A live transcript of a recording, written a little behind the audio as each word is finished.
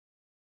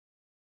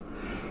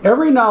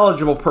Every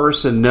knowledgeable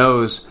person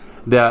knows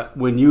that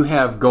when you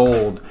have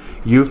gold,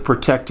 you've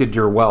protected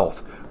your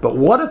wealth. But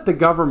what if the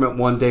government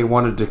one day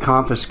wanted to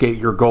confiscate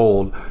your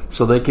gold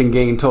so they can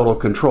gain total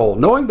control,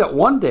 knowing that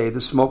one day the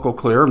smoke will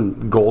clear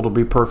and gold will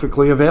be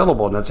perfectly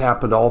available, and that's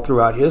happened all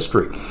throughout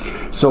history.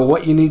 So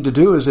what you need to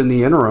do is, in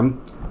the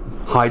interim,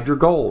 hide your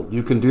gold.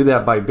 You can do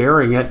that by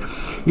burying it.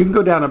 You can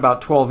go down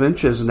about 12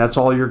 inches, and that's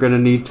all you're going to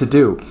need to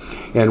do.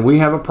 And we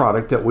have a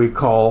product that we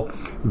call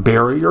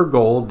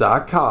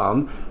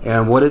buryyourgold.com,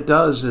 and what it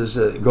does is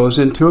it goes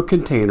into a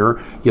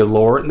container. You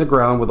lower it in the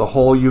ground with a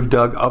hole you've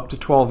dug up to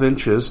 12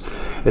 inches.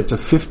 It's a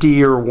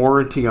 50-year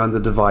warranty on the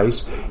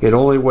device. It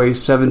only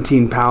weighs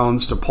 17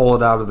 pounds to pull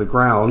it out of the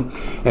ground,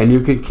 and you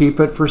can keep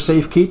it for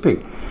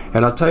safekeeping.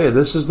 And I'll tell you,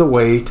 this is the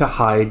way to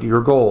hide your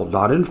gold.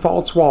 Not in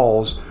false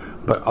walls,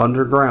 but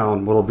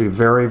underground, will be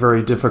very,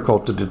 very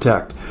difficult to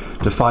detect.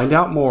 To find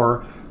out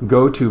more,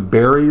 go to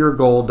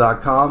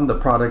buryyourgold.com. The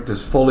product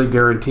is fully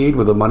guaranteed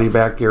with a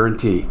money-back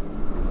guarantee.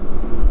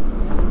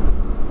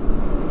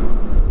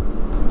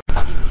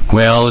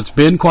 Well, it's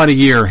been quite a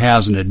year,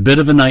 hasn't it? Bit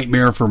of a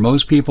nightmare for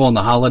most people, and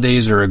the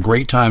holidays are a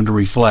great time to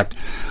reflect,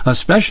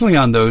 especially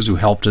on those who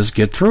helped us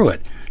get through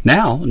it.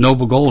 Now,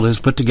 Noble Gold has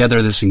put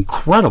together this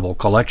incredible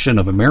collection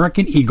of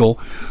American Eagle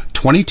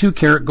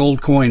 22-karat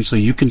gold coins, so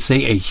you can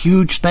say a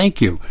huge thank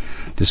you.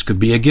 This could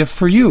be a gift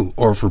for you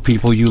or for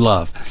people you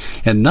love.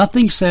 And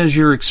nothing says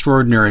you're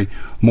extraordinary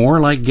more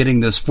like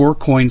getting this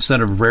 4-coin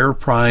set of rare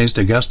prized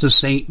Augustus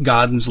St.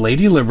 Gaudens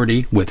Lady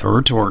Liberty with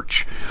her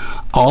torch.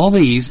 All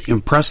these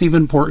impressive,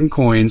 important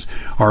coins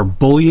are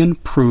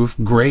bullion-proof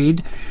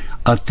grade,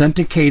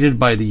 authenticated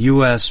by the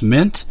U.S.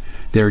 Mint.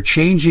 They're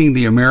changing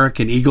the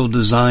American Eagle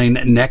design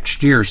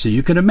next year, so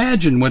you can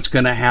imagine what's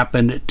going to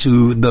happen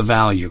to the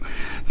value.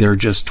 There are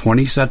just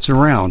 20 sets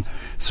around,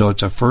 so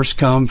it's a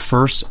first-come,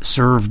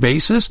 first-served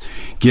basis.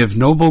 Give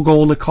Noble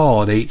Gold a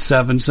call at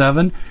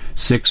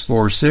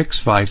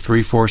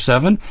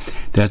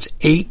 877-646-5347. That's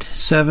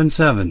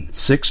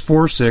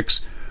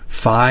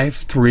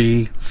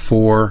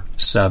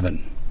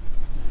 877-646-5347.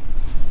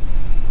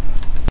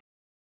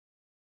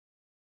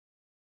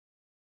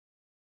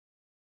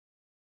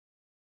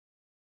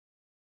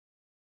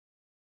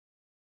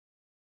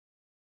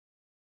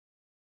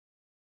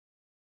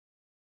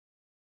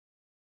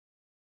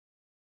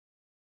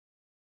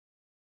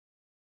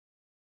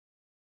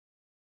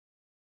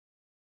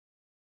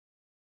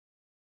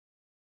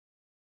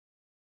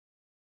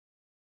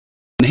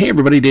 Hey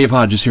everybody, Dave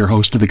Hodges here,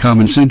 host of the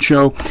Common Sense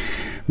Show.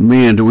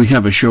 Man, do we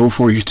have a show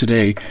for you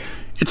today.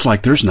 It's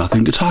like there's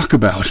nothing to talk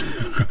about.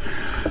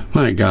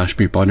 My gosh,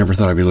 people, I never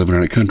thought I'd be living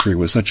in a country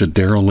with such a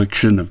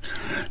dereliction of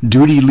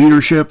duty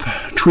leadership,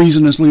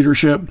 treasonous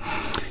leadership.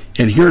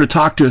 And here to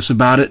talk to us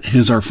about it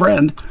is our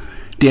friend,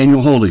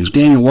 Daniel Holdings.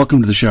 Daniel,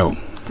 welcome to the show.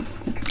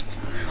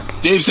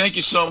 Dave, thank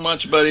you so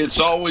much, buddy.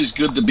 It's always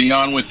good to be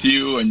on with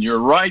you, and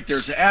you're right.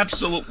 There's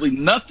absolutely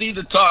nothing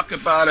to talk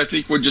about. I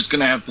think we're just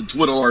going to have to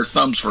twiddle our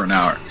thumbs for an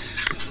hour.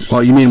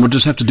 Well, you mean we'll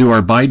just have to do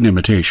our Biden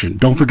imitation.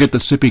 Don't forget the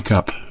sippy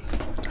cup.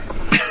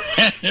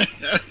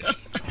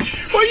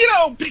 Well, you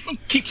know, people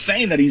keep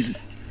saying that he has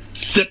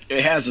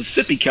a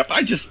sippy cup.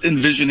 I just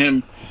envision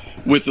him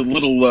with a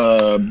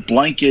little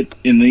blanket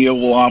in the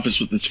Oval Office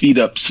with his feet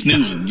up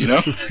snoozing, you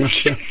know?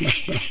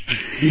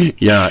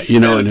 Yeah, you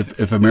know, and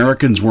if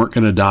Americans weren't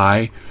going to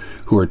die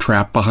who are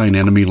trapped behind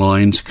enemy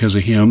lines because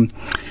of him,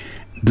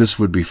 this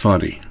would be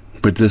funny.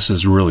 But this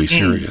is really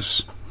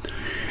serious.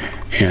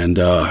 And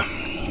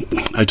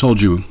I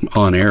told you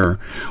on air,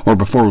 or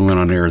before we went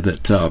on air,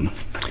 that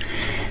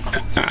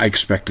I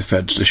expect the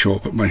feds to show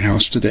up at my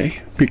house today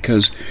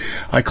because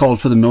I called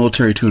for the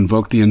military to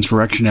invoke the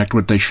Insurrection Act,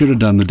 what they should have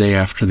done the day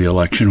after the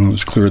election when it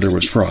was clear there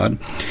was fraud.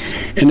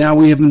 And now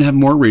we even have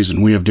more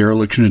reason. We have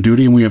dereliction of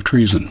duty and we have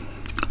treason.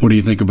 What do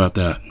you think about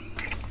that?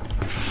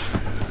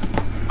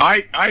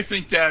 I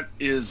think that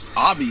is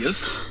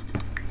obvious.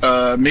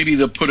 Maybe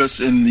they'll put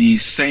us in the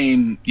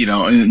same, you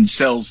know, in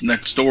cells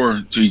next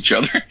door to each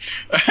other.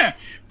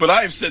 But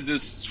I've said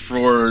this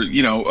for,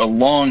 you know, a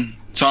long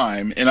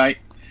time, and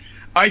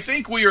I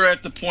think we are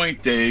at the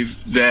point, Dave,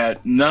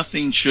 that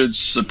nothing should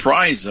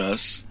surprise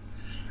us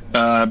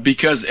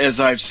because,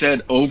 as I've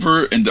said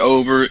over and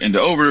over and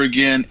over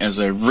again, as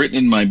I've written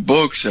in my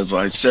books, as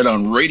I've said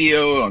on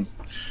radio,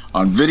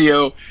 on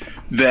video,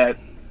 that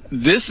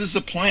this is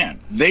a plan.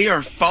 They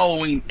are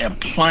following a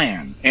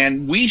plan,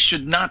 and we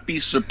should not be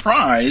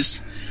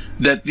surprised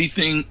that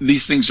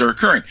these things are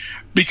occurring.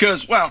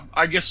 Because, well,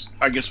 I guess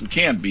we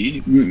can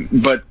be,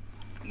 but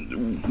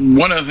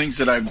one of the things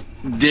that I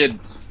did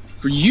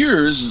for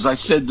years is I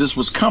said this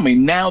was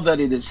coming. Now that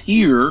it is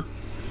here,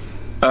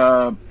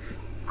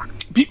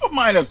 people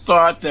might have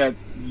thought that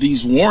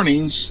these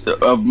warnings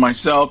of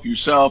myself,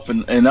 yourself,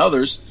 and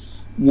others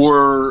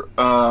were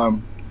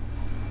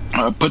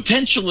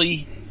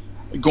potentially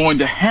going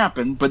to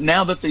happen, but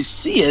now that they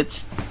see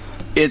it,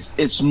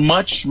 it's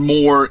much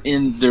more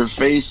in their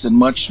face and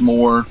much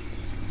more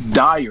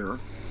dire.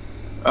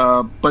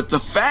 But the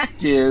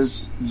fact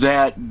is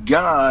that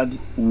God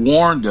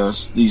warned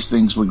us these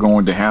things were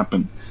going to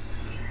happen.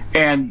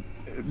 And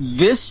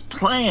this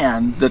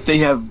plan that they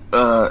have,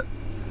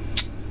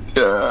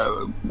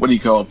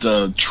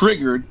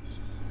 triggered,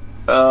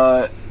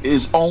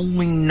 is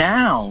only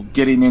now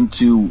getting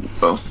into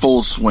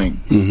full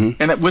swing.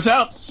 Mm-hmm. And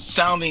without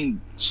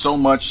sounding so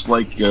much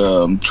like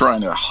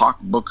trying to hawk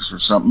books or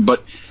something,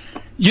 but,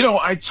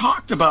 I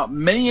talked about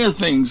many of the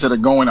things that are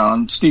going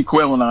on, Steve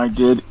Quayle and I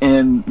did,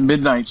 in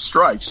Midnight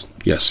Strikes.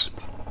 Yes.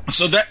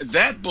 So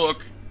that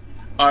book,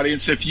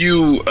 audience, if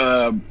you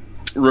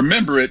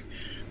remember it,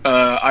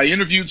 I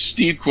interviewed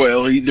Steve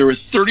Quayle. There were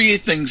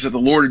 38 things that the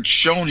Lord had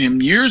shown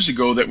him years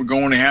ago that were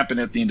going to happen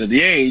at the end of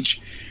the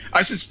age.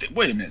 I said,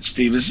 wait a minute,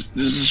 Steve, is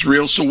this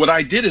real? So what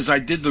I did is I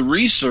did the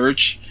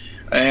research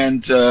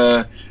and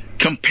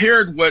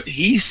compared what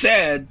he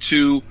said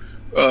to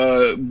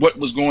what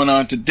was going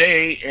on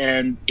today,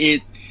 and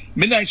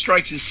Midnight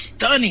Strikes is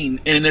stunning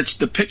in its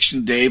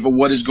depiction, Dave, of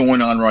what is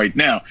going on right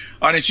now.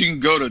 On it, you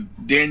can go to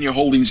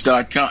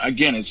DanielHoldings.com.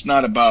 Again, it's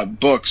not about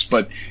books,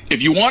 but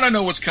if you want to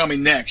know what's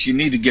coming next, you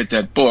need to get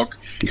that book.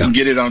 You can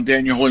get it on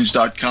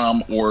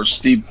DanielHoldings.com or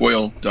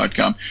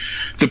SteveQuayle.com.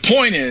 The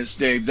point is,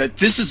 Dave, that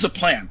this is a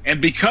plan.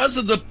 And because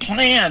of the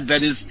plan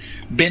that has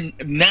been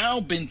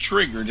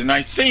triggered, and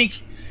I think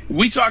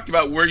we talked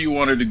about where I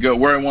wanted to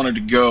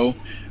go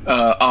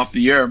off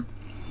the air.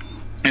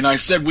 And I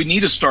said we need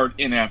to start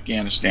in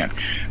Afghanistan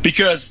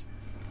because,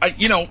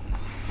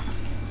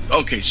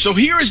 okay, so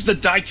here is the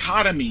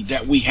dichotomy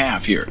that we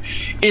have here.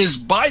 Is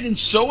Biden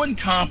so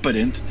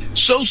incompetent,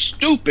 so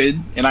stupid,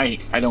 and I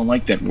don't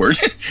like that word,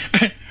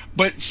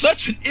 but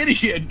such an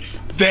idiot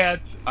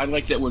that, I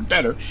like that word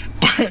better,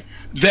 but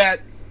that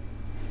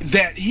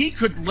he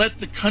could let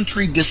the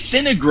country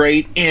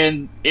disintegrate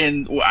in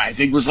I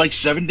think it was like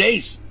 7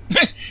 days.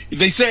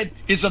 They said,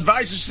 his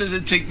advisor said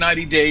it'd take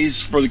 90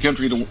 days for the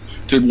country to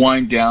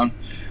wind down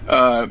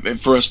and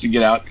for us to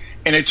get out.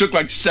 And it took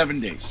like 7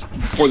 days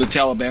for the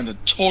Taliban to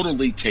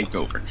totally take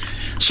over.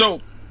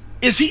 So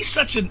is he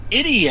such an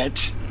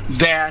idiot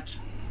that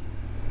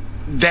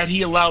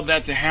he allowed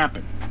that to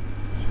happen?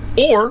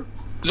 Or,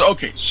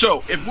 okay, so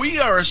if we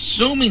are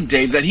assuming,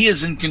 Dave, that he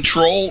is in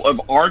control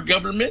of our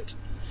government,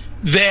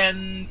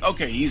 then,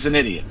 okay, he's an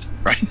idiot,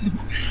 right?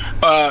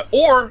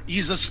 Or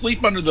he's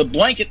asleep under the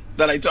blanket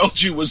that I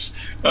told you was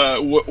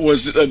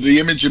the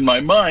image in my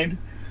mind.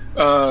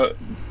 But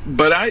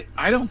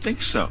I don't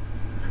think so.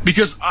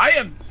 Because I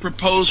have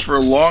proposed for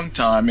a long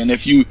time, and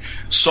if you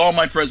saw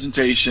my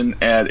presentation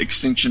at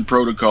Extinction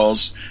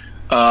Protocols,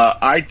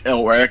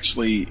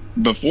 actually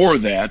before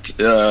that,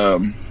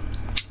 the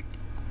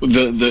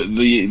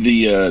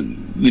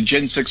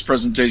Gen 6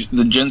 presentation,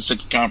 the Gen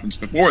 6 conference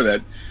before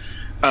that,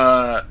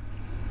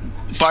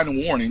 Final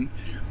Warning,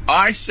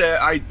 I said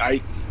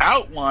I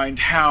outlined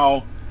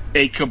how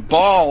a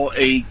cabal,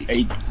 a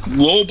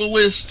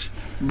globalist,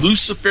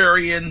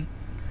 Luciferian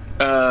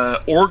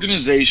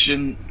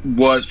organization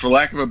was, for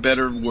lack of a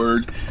better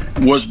word,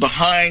 was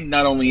behind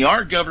not only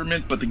our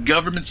government but the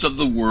governments of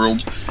the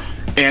world,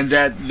 and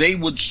that they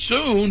would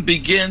soon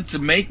begin to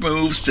make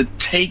moves to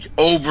take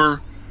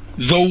over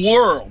the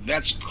world.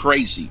 That's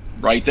crazy,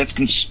 right? That's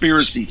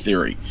conspiracy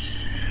theory.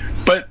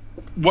 But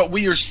what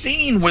we are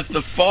seeing with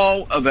the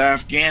fall of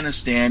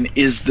Afghanistan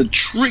is the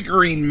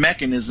triggering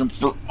mechanism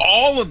for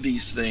all of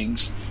these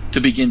things to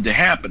begin to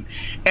happen.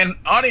 And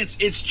audience,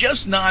 it's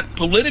just not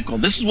political.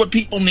 This is what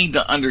people need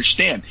to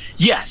understand.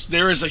 Yes,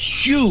 there is a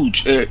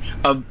huge, a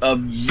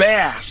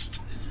vast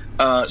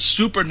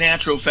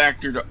supernatural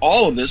factor to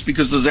all of this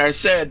because, as I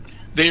said,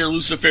 they are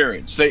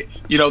Luciferians. They're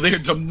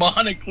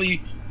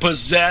demonically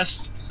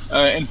possessed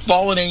and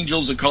fallen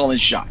angels are calling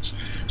shots.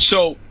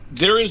 So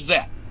there is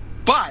that.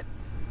 But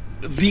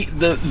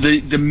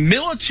the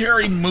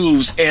military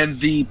moves and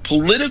the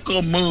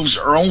political moves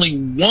are only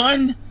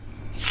one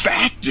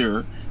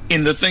factor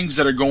in the things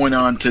that are going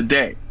on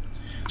today.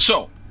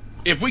 So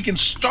if we can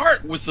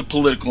start with the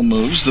political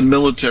moves,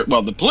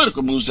 the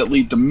political moves that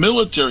lead to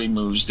military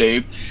moves,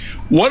 Dave,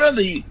 one of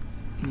the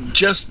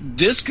just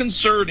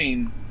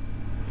disconcerting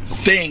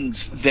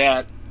things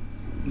that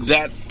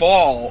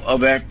fall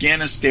of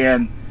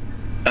Afghanistan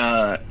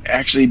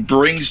actually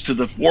brings to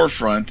the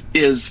forefront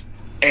is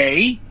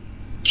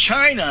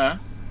China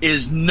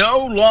is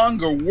no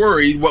longer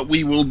worried what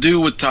we will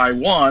do with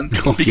Taiwan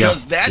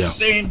because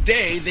same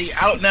day they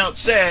out and out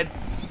said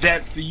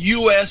that the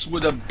U.S.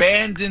 would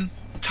abandon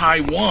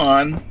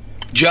Taiwan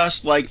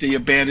just like they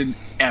abandoned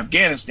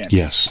Afghanistan.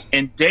 Yes.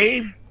 And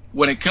Dave,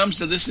 when it comes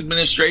to this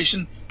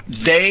administration,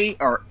 they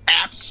are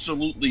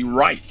absolutely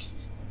right.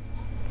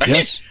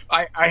 Yes.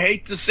 I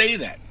hate to say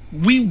that.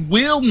 We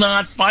will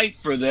not fight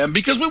for them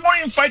because we won't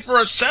even fight for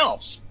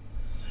ourselves.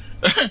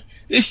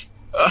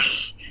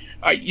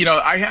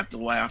 I have to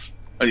laugh.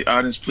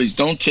 Honest, please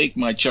don't take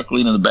my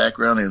chuckling in the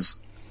background as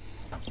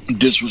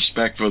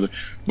disrespect for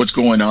what's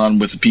going on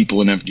with the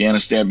people in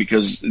Afghanistan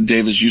because,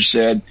 Dave, as you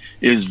said,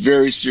 it is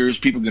very serious.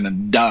 People are going to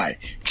die.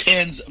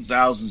 Tens of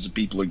thousands of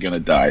people are going to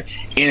die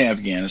in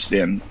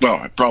Afghanistan. Well,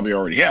 I probably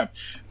already have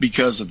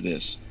because of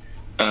this.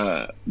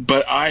 But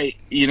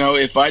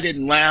if I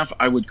didn't laugh,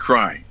 I would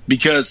cry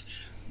because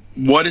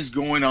what is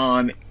going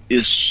on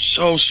is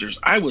so serious.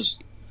 I was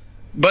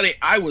buddy,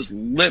 I was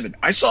livid.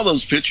 I saw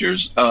those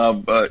pictures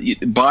of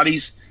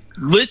bodies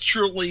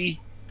literally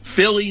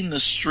filling the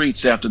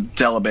streets after the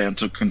Taliban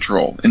took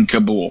control in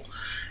Kabul.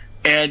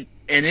 And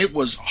it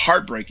was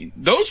heartbreaking.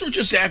 Those were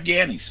just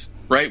Afghanis,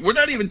 right? We're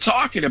not even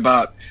talking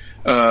about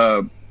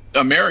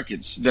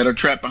Americans that are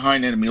trapped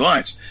behind enemy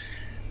lines.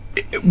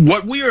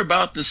 What we are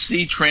about to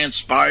see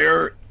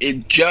transpire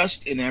in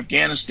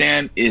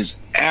Afghanistan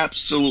is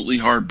absolutely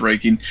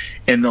heartbreaking,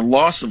 and the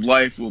loss of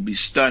life will be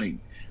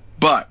stunning.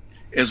 But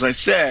as I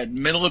said,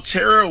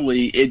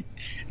 militarily,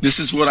 this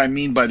is what I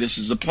mean by this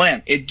is a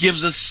plan. It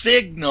gives a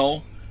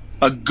signal,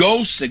 a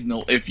go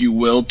signal, if you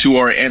will, to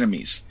our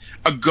enemies,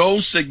 a go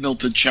signal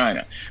to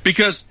China.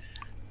 Because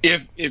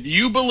if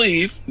you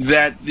believe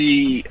that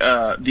the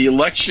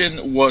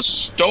election was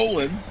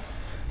stolen,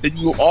 then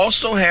you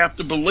also have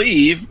to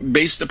believe,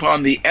 based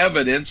upon the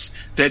evidence,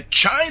 that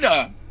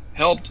China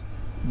helped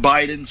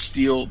Biden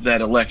steal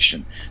that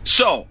election.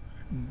 So,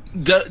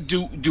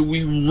 do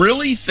we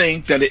really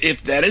think that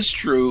if that is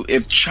true,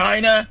 if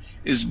China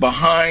is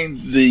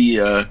behind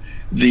the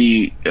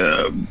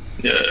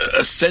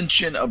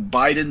ascension of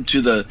Biden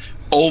to the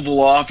Oval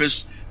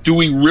Office, do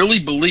we really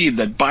believe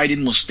that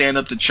Biden will stand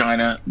up to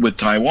China with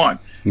Taiwan?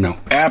 No.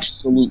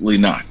 Absolutely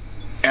not.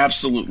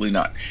 Absolutely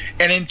not.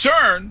 And in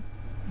turn,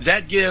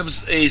 that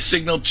gives a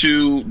signal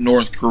to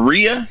North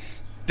Korea.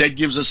 That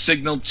gives a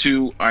signal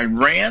to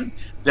Iran.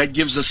 That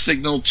gives a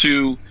signal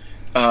to,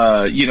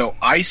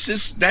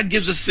 ISIS. That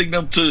gives a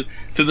signal to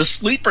the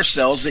sleeper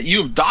cells that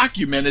you have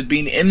documented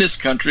being in this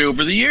country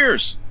over the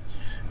years.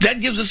 That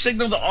gives a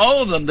signal to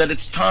all of them that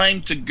it's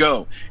time to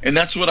go. And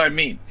that's what I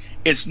mean.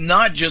 It's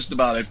not just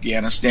about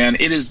Afghanistan.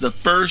 It is the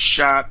first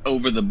shot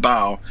over the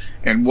bow.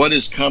 And what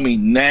is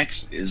coming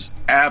next is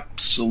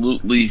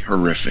absolutely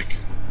horrific.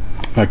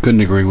 I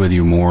couldn't agree with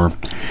you more.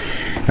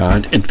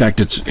 In fact,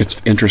 it's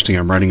interesting.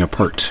 I'm writing a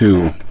part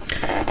 2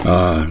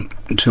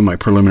 to my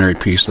preliminary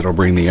piece that'll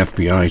bring the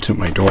FBI to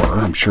my door,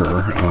 I'm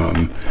sure.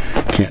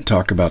 Can't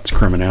talk about the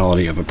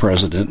criminality of a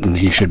president, and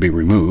he should be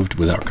removed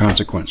without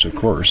consequence, of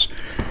course,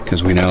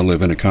 because we now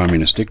live in a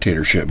communist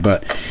dictatorship.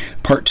 But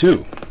part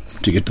 2,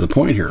 to get to the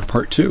point here,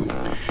 part 2,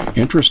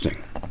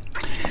 interesting.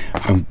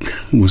 I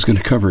was going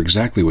to cover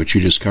exactly what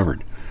you just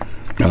covered.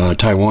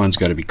 Taiwan's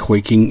got to be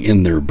quaking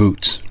in their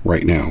boots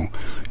right now.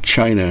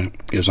 China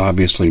is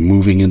obviously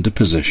moving into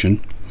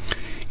position,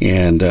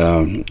 and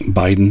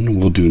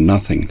Biden will do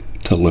nothing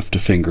to lift a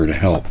finger to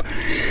help.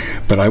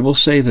 But I will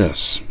say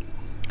this.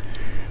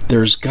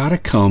 There's got to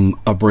come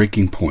a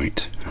breaking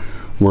point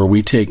where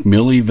we take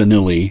Milli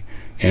Vanilli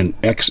and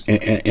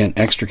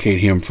extricate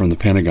him from the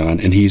Pentagon,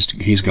 and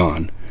he's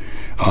gone.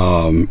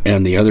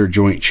 And the other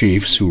Joint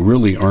Chiefs, who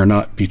really are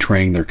not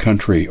betraying their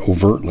country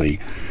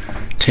overtly,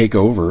 take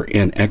over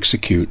and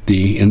execute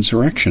the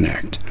Insurrection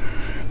Act,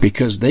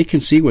 because they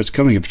can see what's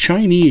coming. If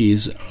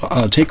Chinese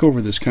take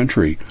over this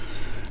country,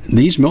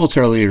 these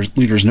military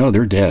leaders know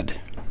they're dead.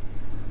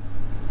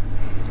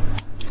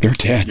 They're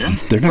dead. Yeah.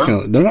 They're not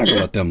going to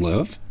let them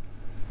live.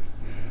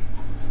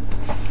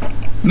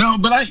 No,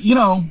 but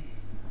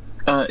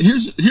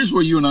here's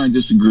where you and I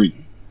disagree.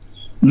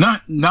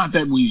 Not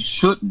that we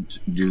shouldn't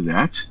do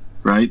that,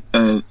 right?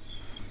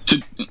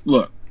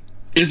 Look.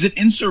 Is it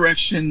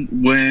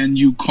insurrection when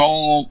you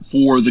call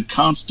for the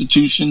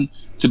Constitution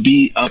to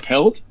be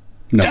upheld?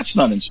 No. That's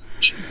not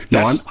insurrection.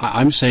 No,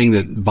 I'm saying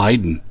that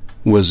Biden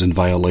was in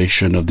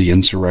violation of the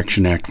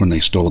Insurrection Act when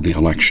they stole the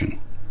election.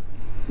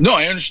 No,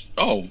 I understand.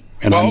 Oh.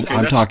 And well,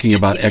 I'm talking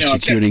about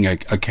executing a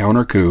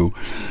counter coup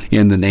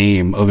in the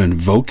name of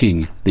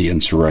invoking the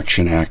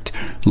Insurrection Act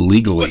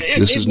legally.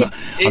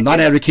 I'm not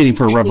advocating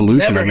for a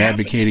revolution. I'm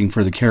advocating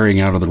for the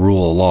carrying out of the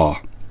rule of law.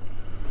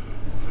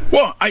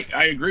 Well,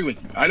 I agree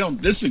with you. I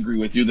don't disagree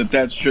with you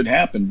that should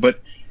happen,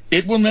 but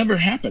it will never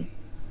happen.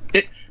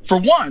 For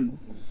one,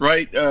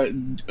 right?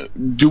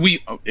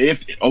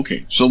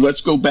 So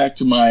let's go back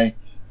to my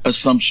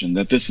assumption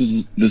that this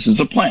is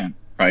a plan,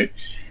 right?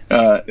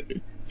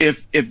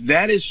 If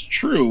that is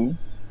true,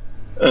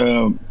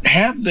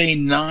 have they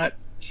not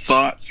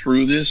thought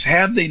through this?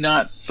 Have they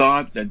not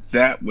thought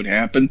that would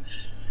happen?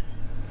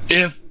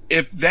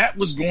 If that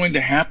was going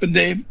to happen,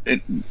 Dave,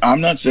 I'm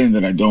not saying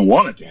that I don't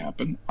want it to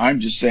happen. I'm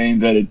just saying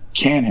that it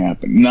can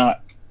happen,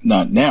 not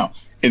now.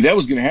 If that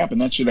was going to happen,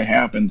 that should have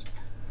happened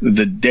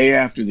the day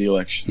after the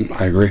election.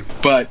 I agree.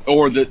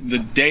 Or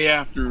the day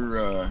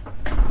after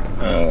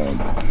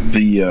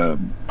the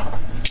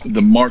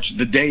march,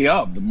 the day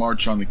of the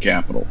march on the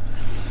Capitol.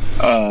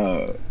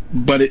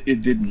 But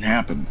it didn't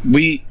happen.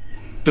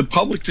 The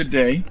public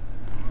today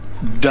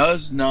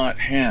does not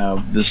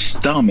have the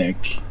stomach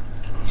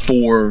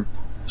for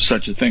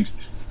such a thing.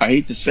 I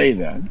hate to say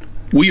that.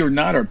 We are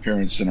not our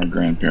parents and our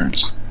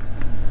grandparents.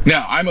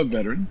 Now, I'm a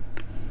veteran,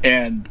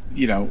 and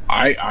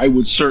I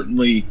would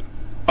certainly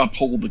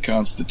uphold the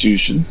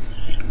Constitution,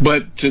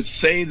 but to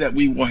say that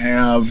we will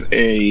have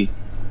a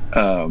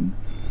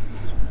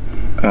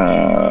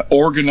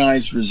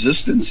organized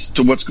resistance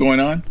to what's going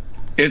on,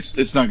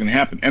 it's not going to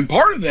happen. And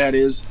part of that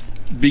is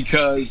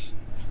because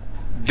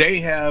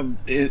they have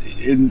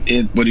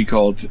in what do you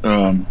call it?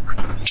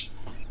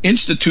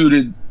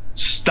 instituted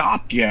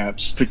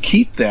stopgaps to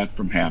keep that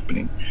from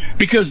happening.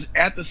 Because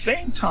at the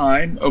same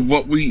time of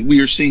what we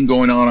are seeing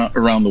going on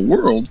around the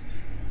world,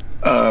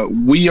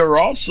 we are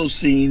also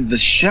seeing the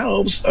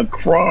shelves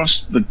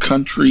across the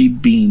country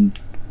being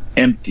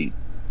empty.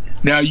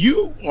 Now,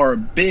 you are a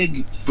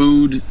big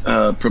food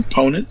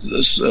proponent,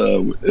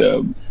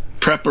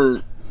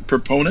 prepper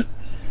proponent,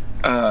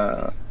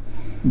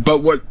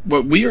 but what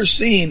we are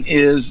seeing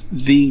is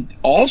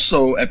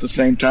also at the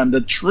same time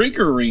the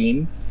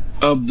triggering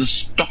of the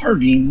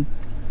starving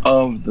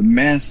of the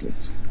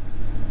masses.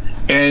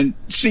 And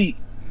see,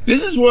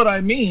 this is what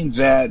I mean,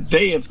 that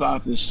they have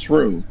thought this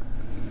through.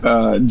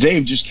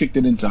 They've just kicked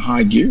it into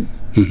high gear.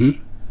 Mm-hmm.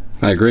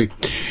 I agree.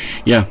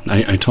 Yeah,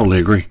 I totally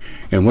agree.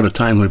 And what a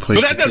timely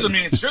place. But that doesn't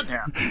mean it shouldn't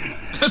happen.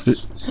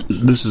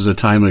 This is a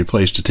timely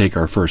place to take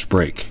our first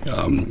break.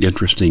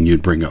 Interesting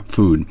you'd bring up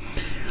food.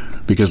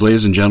 Because,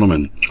 ladies and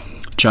gentlemen,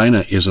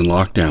 China is in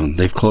lockdown.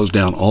 They've closed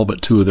down all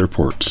but 2 of their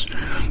ports.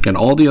 And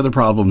all the other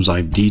problems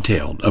I've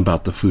detailed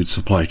about the food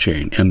supply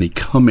chain and the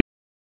coming.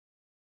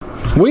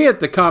 We at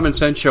the Common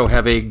Sense Show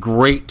have a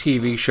great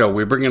TV show.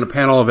 We bring in a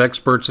panel of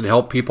experts and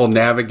help people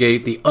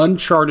navigate the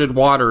uncharted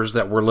waters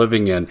that we're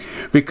living in.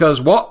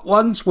 Because what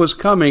once was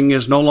coming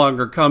is no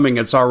longer coming.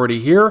 It's already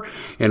here,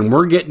 and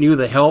we're getting you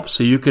the help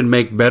so you can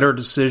make better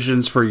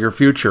decisions for your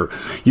future.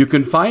 You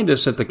can find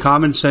us at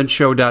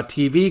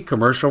thecommonsenseshow.tv,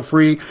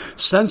 commercial-free,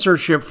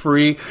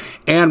 censorship-free,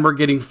 and we're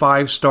getting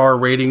 5-star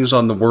ratings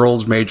on the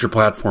world's major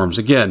platforms.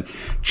 Again,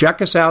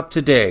 check us out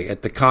today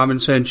at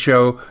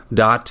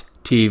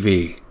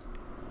thecommonsenseshow.tv.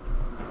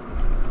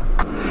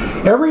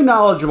 Every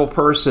knowledgeable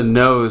person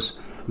knows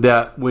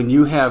that when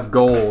you have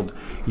gold,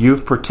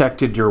 you've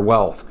protected your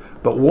wealth.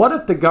 But what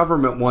if the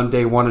government one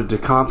day wanted to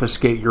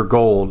confiscate your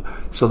gold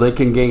so they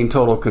can gain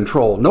total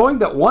control, knowing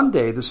that one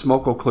day the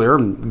smoke will clear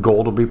and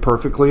gold will be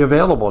perfectly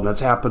available, and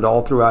that's happened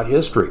all throughout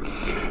history.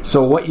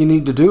 So what you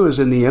need to do is,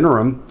 in the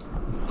interim,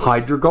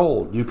 hide your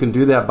gold. You can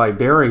do that by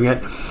burying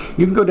it.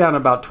 You can go down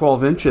about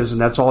 12 inches, and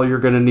that's all you're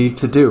going to need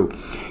to do.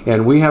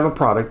 And we have a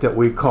product that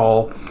we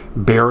call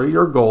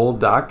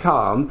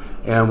buryyourgold.com,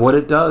 and what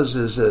it does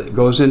is it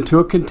goes into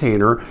a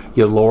container.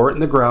 You lower it in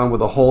the ground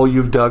with a hole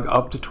you've dug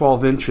up to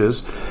 12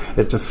 inches.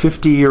 It's a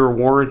 50-year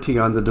warranty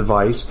on the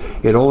device.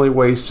 It only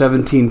weighs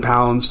 17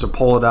 pounds to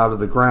pull it out of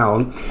the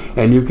ground,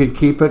 and you can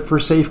keep it for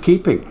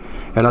safekeeping.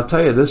 And I'll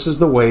tell you, this is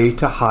the way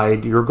to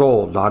hide your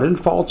gold. Not in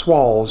false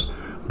walls,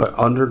 but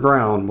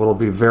underground will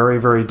be very,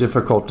 very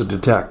difficult to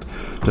detect.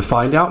 To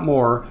find out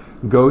more,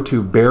 go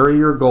to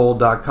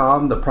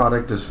buryyourgold.com. The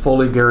product is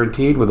fully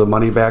guaranteed with a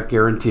money-back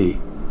guarantee.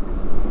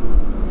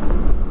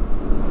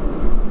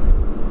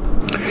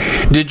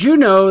 Did you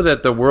know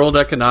that the World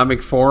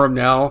Economic Forum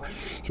now,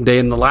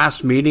 in the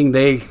last meeting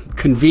they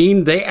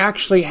convened, they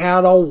actually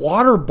had a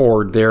water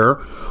board there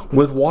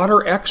with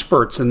water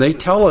experts, and they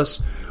tell us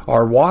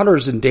our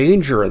water's in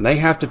danger and they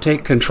have to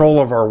take control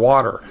of our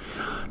water.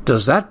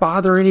 Does that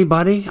bother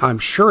anybody? I'm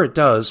sure it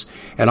does.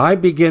 And I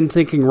begin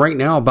thinking right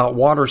now about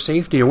water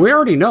safety. And we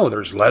already know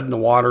there's lead in the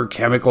water,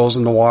 chemicals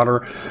in the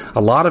water.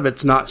 A lot of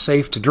it's not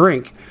safe to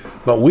drink.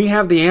 But we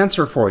have the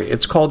answer for you.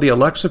 It's called the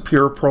Alexa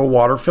Pure Pro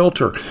Water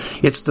Filter.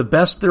 It's the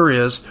best there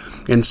is,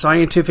 and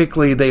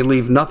scientifically they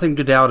leave nothing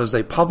to doubt as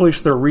they publish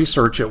their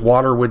research at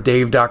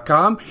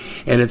waterwithdave.com,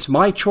 and it's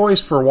my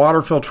choice for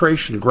water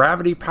filtration.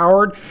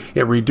 Gravity-powered,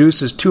 it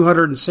reduces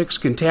 206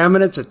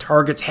 contaminants, it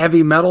targets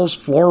heavy metals,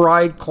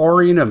 fluoride,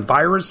 chlorine, and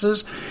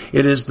viruses.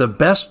 It is the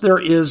best there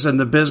is in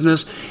the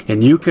business,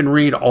 and you can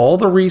read all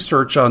the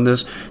research on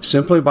this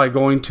simply by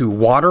going to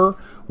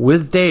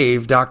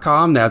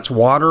waterwithdave.com. That's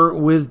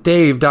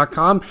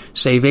waterwithdave.com.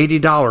 Save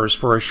 $80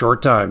 for a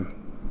short time.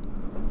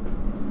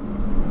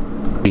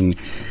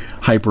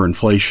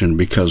 Hyperinflation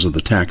because of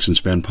the tax and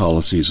spend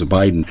policies of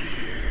Biden.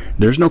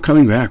 There's no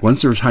coming back.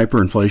 Once there's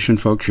hyperinflation,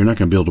 folks, you're not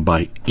going to be able to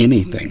buy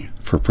anything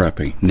for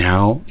prepping.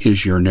 Now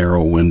is your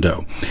narrow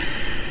window.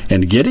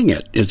 And getting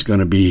it is going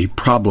to be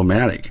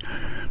problematic.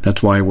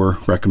 That's why we're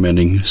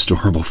recommending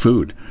storable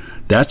food.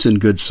 That's in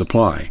good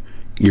supply.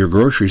 Your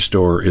grocery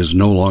store is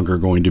no longer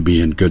going to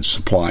be in good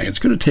supply. It's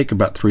going to take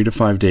about 3 to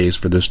 5 days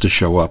for this to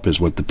show up, is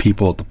what the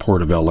people at the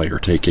Port of LA are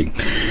taking.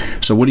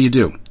 So what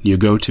do? You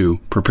go to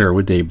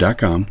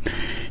preparewithdave.com.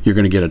 You're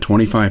going to get a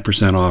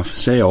 25% off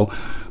sale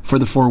for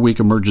the 4-week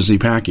emergency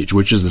package,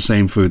 which is the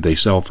same food they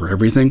sell for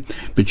everything,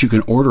 but you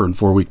can order in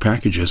 4-week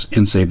packages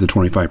and save the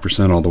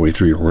 25% all the way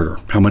through your order.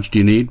 How much do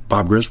you need?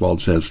 Bob Griswold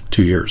says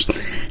 2 years.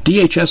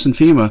 DHS and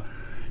FEMA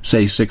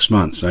say 6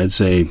 months. I'd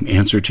say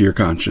answer to your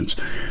conscience.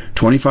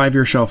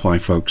 25-year shelf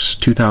life, folks.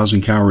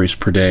 2,000 calories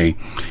per day,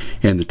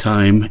 and the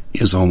time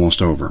is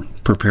almost over.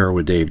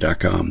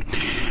 Preparewithdave.com.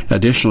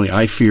 Additionally,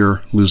 I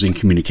fear losing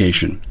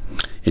communication.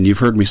 And you've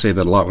heard me say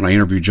that a lot. When I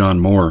interviewed John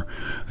Moore,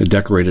 a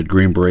decorated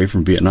Green Beret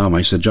from Vietnam,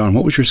 I said, John,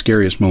 what was your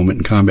scariest moment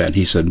in combat? And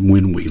he said,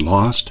 when we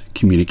lost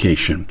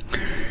communication.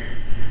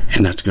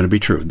 And that's going to be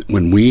true.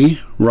 When we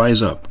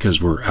rise up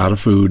because we're out of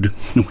food,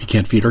 we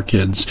can't feed our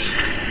kids,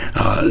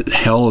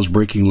 hell is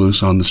breaking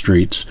loose on the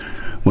streets.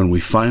 When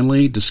we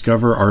finally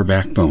discover our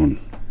backbone,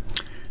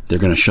 they're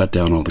going to shut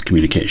down all the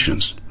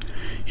communications.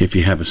 If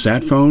you have a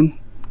sat phone,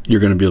 you're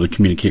going to be able to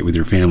communicate with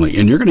your family,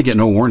 and you're going to get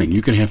no warning.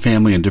 You can have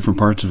family in different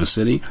parts of a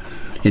city,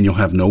 and you'll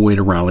have no way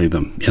to rally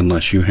them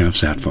unless you have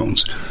sat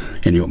phones.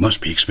 And it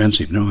must be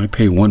expensive. No, I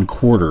pay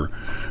 1/4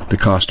 the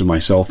cost of my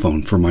cell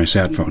phone for my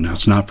sat phone. Now,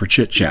 it's not for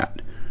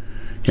chit-chat.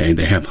 Okay,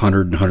 they have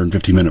 100 and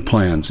 150-minute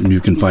plans, and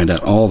you can find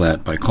out all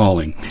that by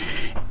calling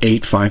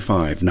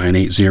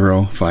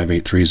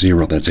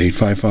 855-980-5830. That's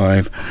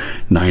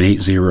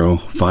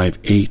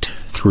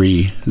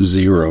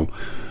 855-980-5830.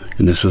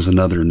 And this is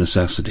another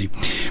necessity.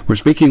 We're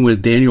speaking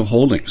with Daniel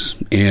Holdings,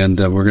 and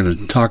we're going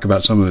to talk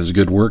about some of his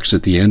good works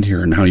at the end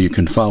here and how you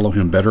can follow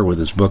him better with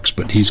his books.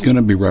 But he's going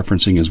to be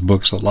referencing his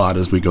books a lot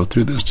as we go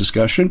through this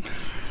discussion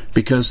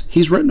because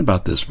he's written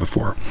about this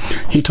before.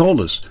 He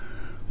told us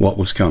what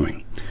was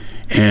coming.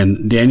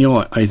 And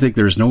Daniel, I think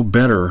there's no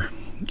better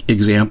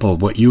example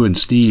of what you and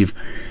Steve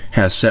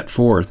has set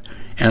forth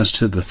as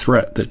to the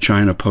threat that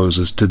China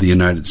poses to the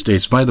United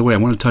States. By the way, I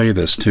want to tell you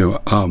this too.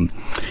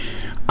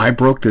 I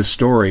broke this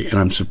story, and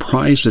I'm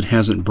surprised it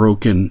hasn't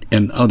broken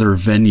in other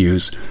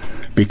venues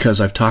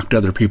because I've talked to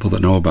other people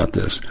that know about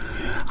this.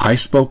 I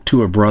spoke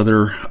to a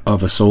brother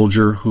of a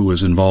soldier who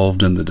was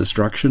involved in the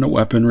destruction of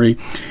weaponry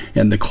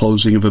and the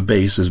closing of a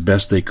base as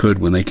best they could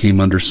when they came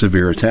under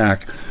severe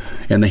attack,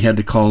 and they had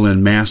to call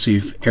in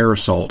massive air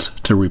assault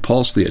to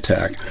repulse the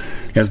attack.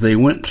 As they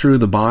went through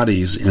the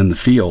bodies in the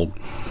field,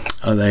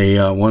 they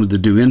wanted to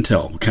do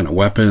intel, kind of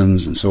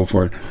weapons and so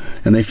forth,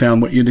 and they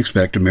found what you'd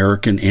expect,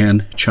 American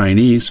and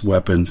Chinese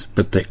weapons,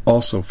 but they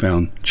also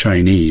found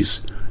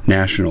Chinese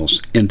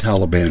nationals in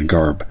Taliban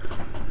garb.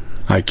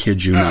 I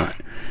kid you not.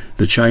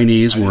 The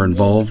Chinese were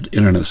involved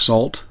in an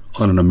assault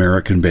on an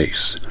American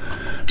base.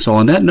 So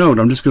on that note,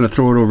 I'm just going to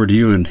throw it over to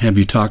you and have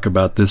you talk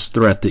about this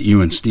threat that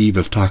you and Steve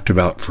have talked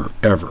about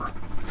forever.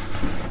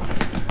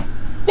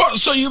 Well,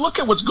 so you look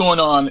at what's going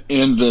on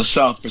in the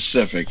South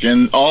Pacific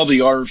and all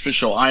the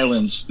artificial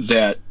islands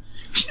this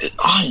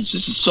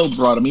is so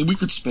broad. I mean, we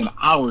could spend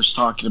hours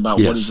talking about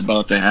what is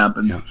about to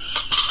happen. Yeah.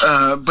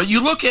 But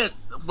you look at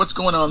what's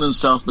going on in the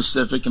South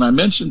Pacific, and I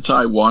mentioned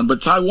Taiwan,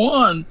 but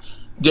Taiwan,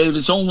 Dave,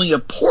 is only a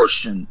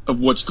portion of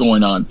what's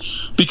going on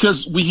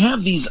because we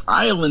have these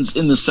islands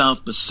in the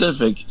South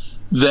Pacific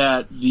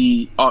that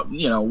up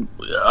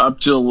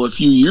till a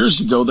few years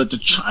ago that the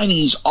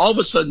Chinese all of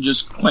a sudden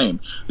just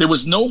claimed. There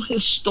was no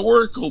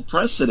historical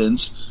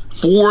precedence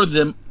for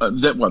them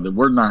there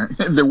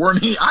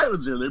weren't any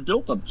islands there. They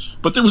built them.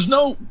 But there was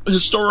no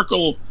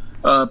historical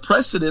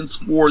precedence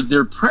for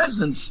their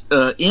presence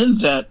in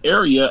that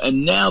area,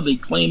 and now they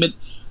claim it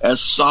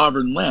as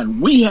sovereign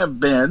land. We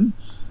have been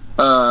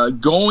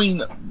going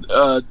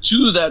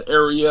to that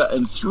area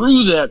and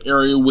through that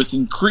area with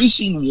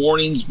increasing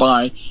warnings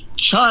by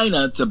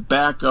China to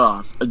back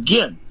off.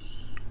 Again,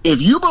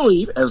 if you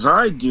believe, as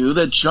I do,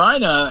 that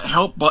China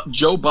helped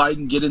Joe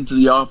Biden get into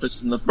the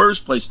office in the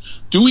first place,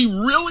 do we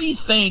really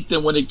think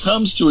that when it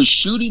comes to a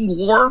shooting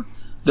war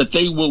that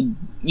they will,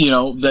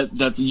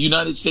 that the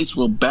United States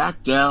will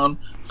back down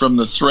from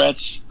the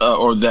threats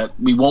or that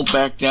we won't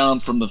back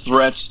down from the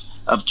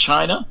threats of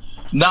China?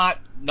 Not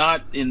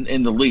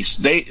in the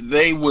least.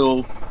 They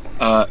will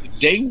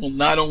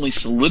not only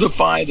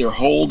solidify their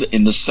hold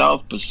in the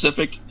South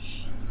Pacific,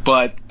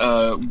 but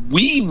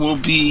we will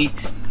be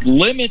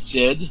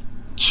limited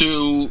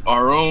to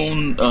our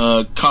own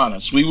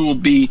continents. We will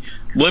be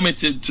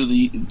limited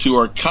to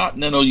our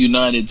continental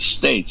United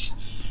States,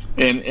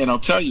 and I'll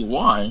tell you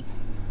why.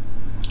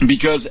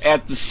 Because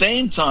at the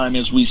same time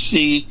as we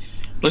see,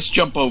 let's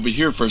jump over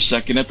here for a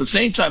second. At the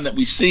same time that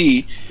we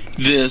see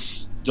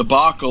this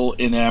debacle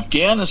in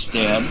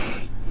Afghanistan,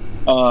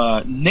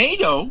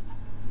 NATO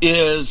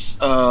is,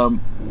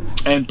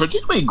 and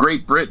particularly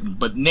Great Britain,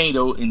 but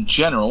NATO in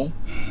general,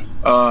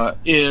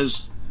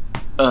 is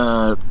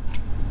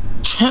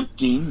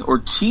tempting or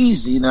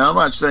teasing. Now, I'm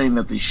not saying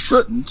that they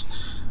shouldn't,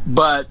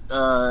 but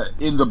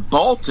in the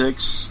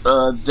Baltics,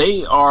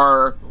 they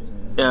are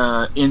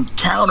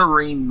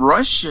encountering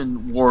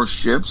Russian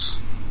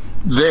warships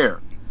there.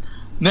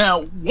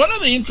 Now, one of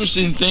the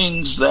interesting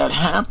things that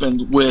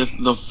happened with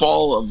the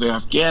fall of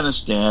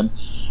Afghanistan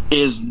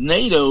is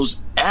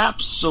NATO's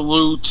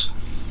absolute,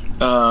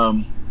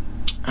 how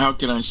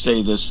can I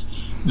say this,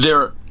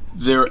 their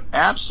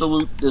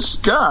absolute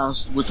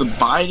disgust with the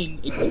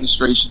Biden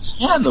administration's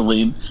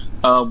handling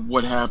of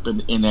what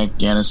happened in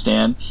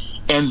Afghanistan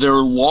and their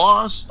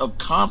loss of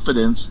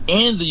confidence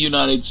in the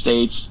United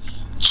States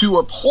to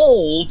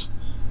uphold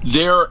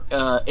their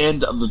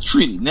end of the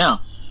treaty.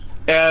 Now,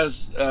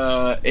 as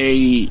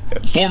a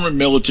former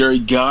military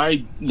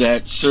guy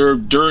that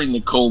served during the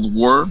Cold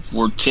War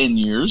for 10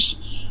 years,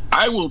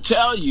 I will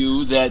tell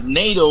you that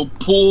NATO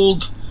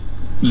pulled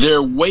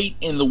their weight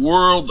in the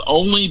world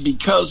only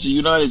because the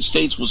United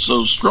States was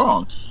so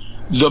strong.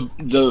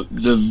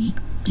 The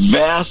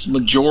vast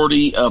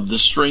majority of the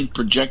strength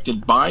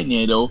projected by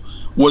NATO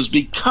was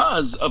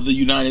because of the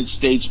United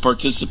States'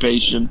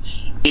 participation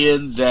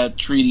in that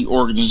treaty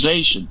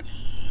organization.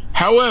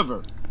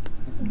 However,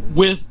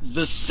 with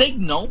the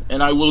signal,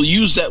 and I will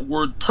use that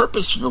word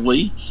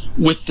purposefully,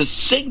 with the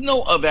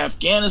signal of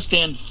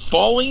Afghanistan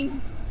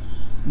falling,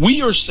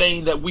 we are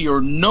saying that we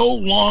are no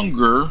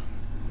longer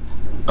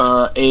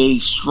a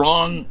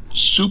strong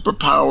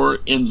superpower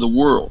in the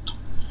world.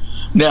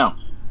 Now,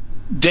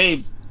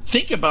 Dave,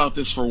 think about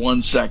this for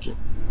 1 second.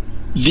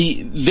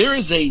 There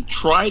is a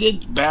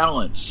trident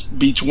balance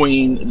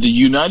between the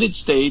United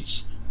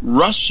States,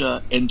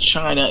 Russia, and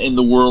China in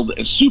the world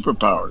as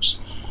superpowers.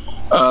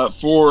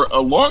 For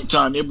a long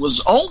time, it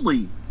was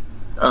only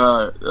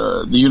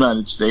the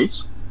United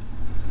States,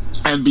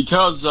 and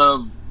because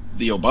of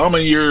the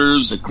Obama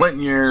years, the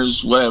Clinton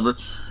years, whatever,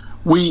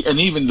 and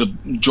even the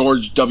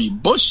George W.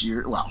 Bush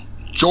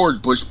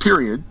George Bush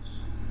period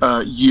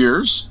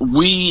years,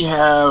 we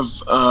have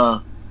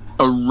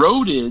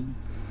eroded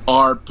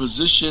our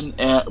position.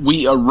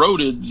 We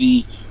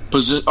eroded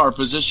our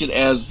position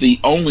as the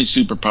only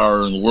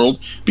superpower in the world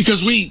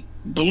because we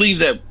believe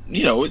that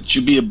it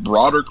should be a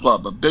broader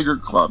club, a bigger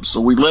club.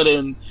 So we let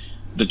in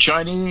the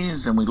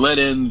Chinese and we let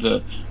in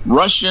the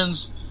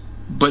Russians.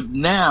 But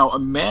now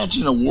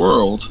imagine a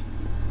world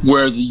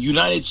where the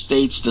United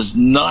States does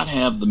not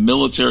have the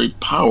military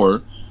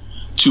power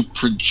to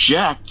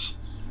project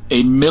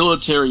a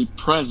military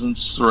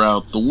presence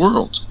throughout the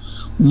world.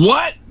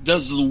 What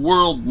does the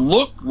world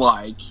look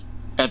like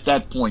at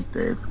that point,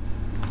 Dave?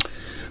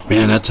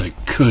 Man, that's a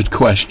good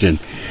question.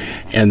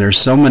 And there's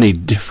so many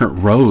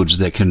different roads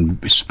that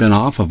can spin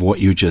off of what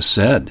you just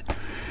said.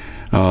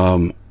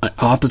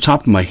 Off the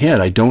top of my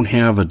head, I don't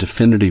have a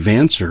definitive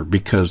answer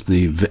because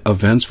the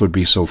events would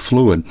be so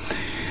fluid.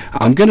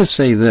 I'm going to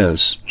say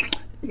this.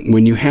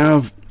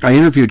 I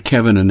interviewed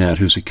Kevin Annett,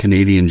 who's a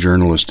Canadian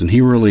journalist, and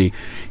he really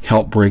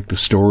helped break the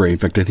story. In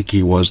fact, I think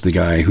he was the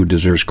guy who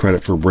deserves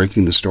credit for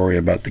breaking the story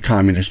about the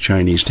communist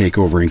Chinese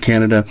takeover in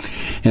Canada,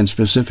 and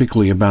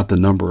specifically about the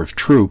number of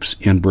troops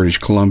in British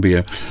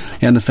Columbia,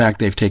 and the fact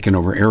they've taken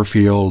over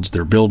airfields,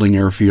 they're building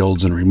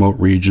airfields in remote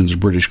regions of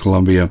British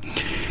Columbia.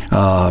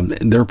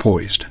 They're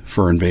poised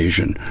for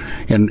invasion.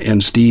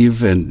 And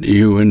Steve and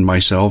you and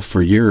myself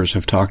for years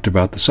have talked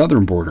about the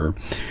southern border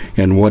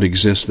and what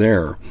exists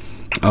there.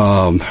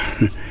 That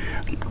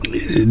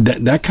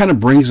kind of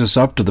brings us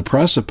up to the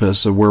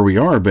precipice of where we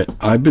are, but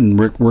I've been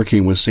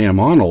working with Sam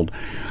Arnold,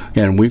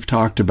 and we've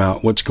talked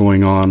about what's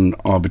going on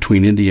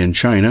between India and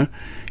China,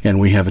 and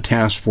we have a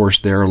task force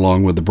there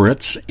along with the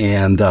Brits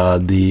and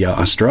the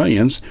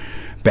Australians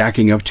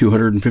backing up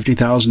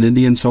 250,000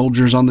 Indian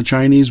soldiers on the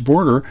Chinese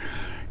border,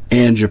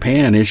 and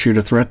Japan issued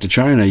a threat to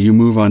China, you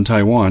move on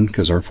Taiwan,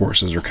 because our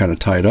forces are kind of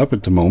tied up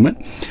at the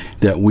moment,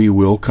 that we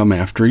will come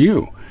after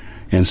you.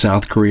 And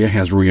South Korea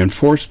has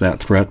reinforced that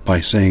threat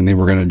by saying they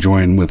were going to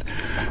join with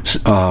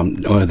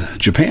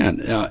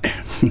Japan.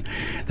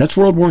 That's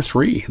World War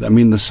III. I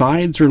mean, the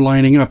sides are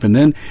lining up. And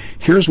then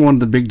here's one of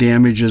the big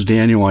damages,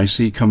 Daniel, I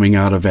see coming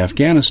out of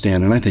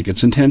Afghanistan, and I think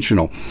it's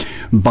intentional.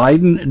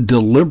 Biden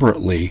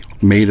deliberately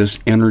made us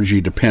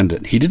energy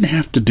dependent. He didn't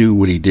have to do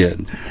what he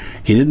did.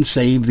 He didn't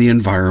save the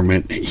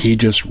environment. He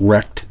just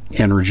wrecked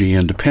energy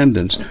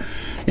independence.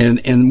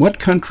 And what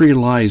country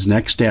lies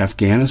next to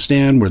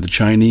Afghanistan where the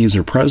Chinese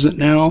are present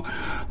now?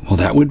 Well,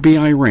 that would be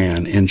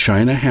Iran. And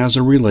China has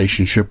a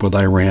relationship with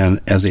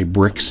Iran as a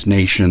BRICS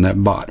nation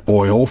that bought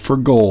oil for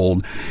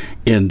gold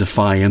in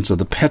defiance of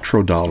the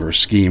petrodollar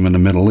scheme in the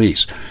Middle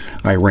East.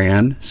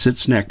 Iran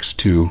sits next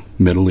to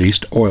Middle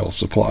East oil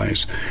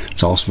supplies.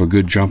 It's also a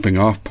good jumping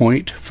off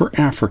point for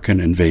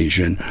African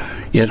invasion.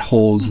 It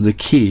holds the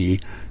key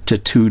to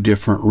two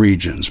different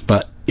regions.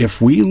 But if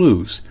we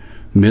lose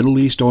Middle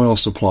East oil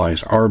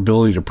supplies, our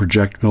ability to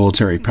project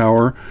military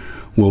power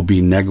will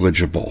be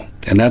negligible.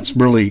 And that's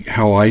really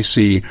how I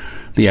see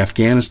the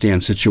Afghanistan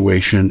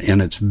situation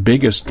and its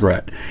biggest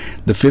threat.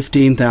 The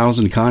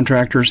 15,000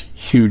 contractors,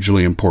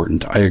 hugely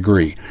important, I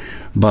agree.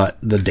 But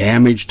the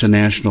damage to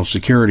national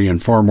security,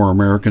 and far more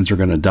Americans are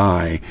going to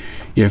die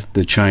if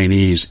the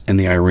Chinese and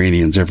the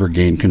Iranians ever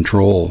gain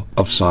control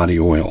of Saudi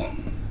oil.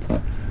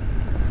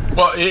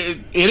 Well, it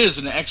is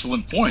an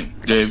excellent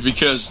point, Dave,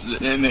 because,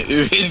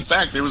 in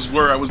fact, it was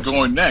where I was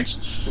going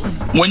next.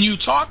 When you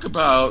talk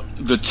about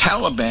the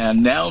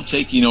Taliban now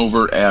taking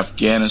over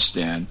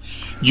Afghanistan,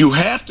 you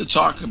have to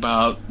talk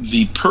about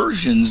the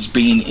Persians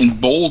being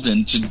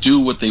emboldened to do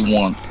what they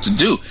want to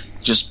do,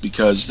 just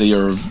because they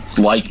are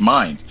like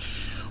mind.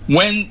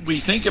 When we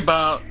think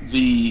about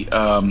the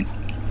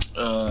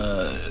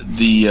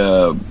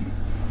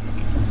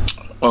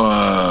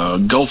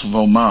Gulf of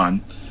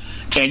Oman,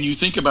 and you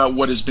think about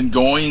what has been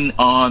going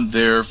on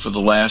there for the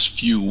last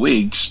few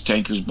weeks,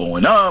 tankers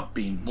blowing up,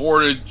 being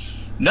boarded,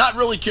 not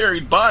really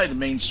carried by the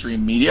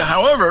mainstream media.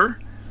 However,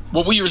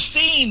 what we are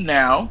seeing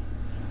now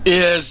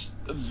is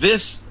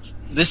this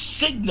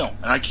signal,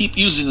 and I keep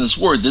using this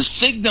word, this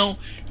signal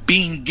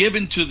being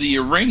given to the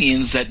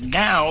Iranians that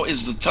now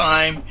is the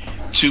time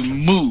to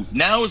move.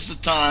 Now is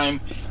the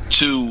time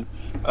to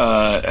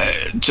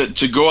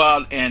go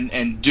out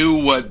and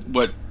do what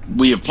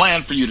we have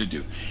planned for you to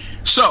do.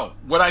 So,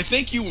 what I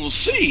think you will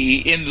see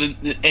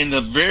in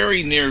the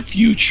very near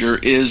future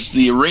is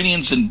the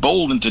Iranians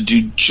emboldened to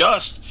do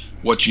just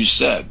what you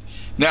said.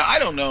 Now, I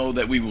don't know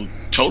that we will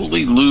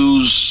totally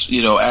lose,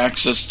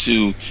 access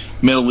to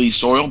Middle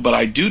East oil, but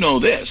I do know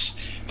this,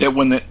 that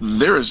when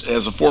there is,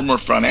 as a former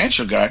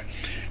financial guy,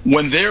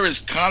 when there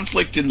is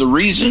conflict in the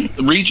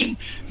region,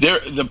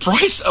 the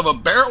price of a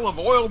barrel of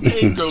oil,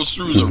 Dave, goes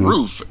through the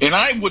roof. And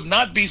I would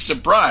not be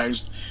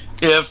surprised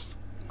if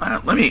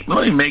let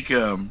me make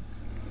a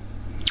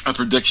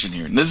prediction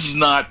here. And this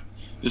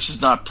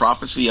is not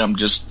prophecy. I'm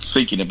just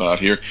thinking about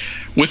here.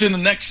 Within the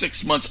next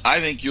 6 months,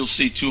 I think you'll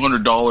see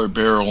 $200 a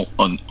barrel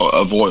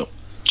of oil.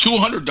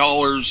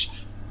 $200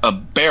 a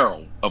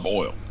barrel of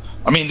oil.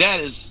 I mean, that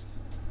is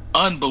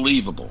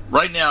unbelievable.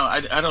 Right now,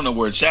 I don't know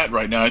where it's at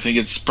right now. I think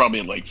it's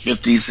probably like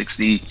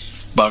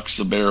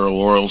 $50-$60 a barrel of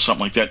oil,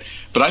 something like that.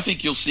 But I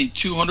think you'll see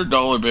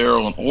 $200 a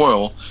barrel of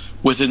oil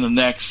within the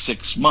next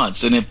 6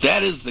 months. And if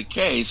that is the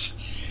case,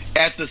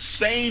 at the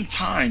same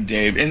time,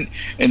 Dave,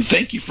 and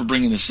thank you for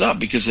bringing this up,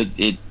 because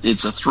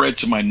it's a thread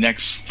to my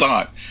next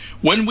thought.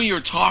 When we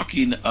are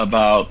talking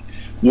about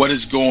what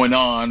is going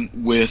on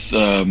with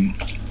the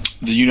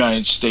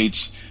United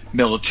States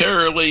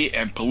militarily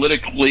and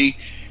politically,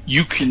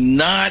 you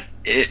cannot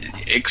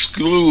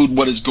exclude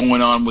what is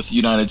going on with the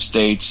United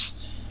States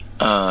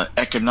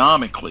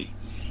economically.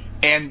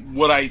 And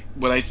what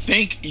I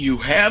think you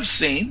have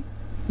seen,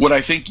 what I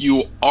think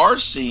you are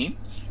seeing,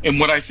 and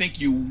what I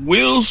think you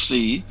will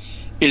see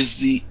is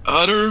the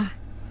utter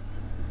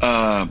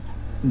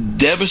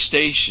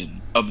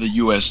devastation of the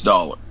U.S.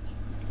 dollar.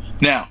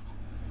 Now,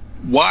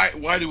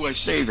 why do I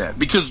say that?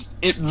 Because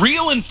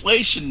real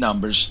inflation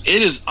numbers,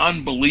 it is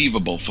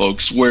unbelievable,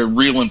 folks, where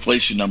real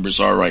inflation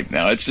numbers are right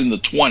now. It's in the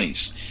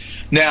 20s.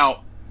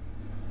 Now,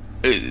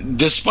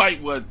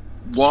 despite what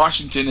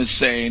Washington is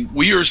saying,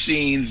 we are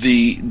seeing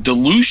the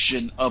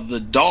dilution of the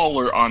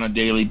dollar on a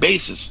daily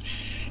basis.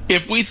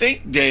 If we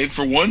think, Dave,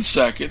 for 1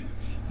 second,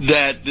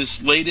 that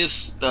this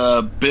latest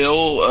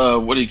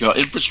bill,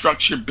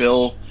 infrastructure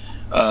bill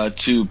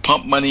to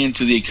pump money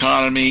into the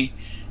economy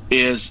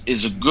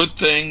is a good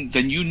thing,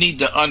 then you need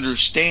to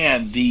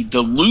understand the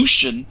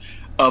dilution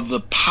of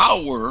the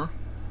power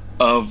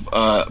of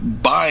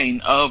buying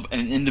of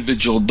an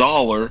individual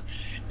dollar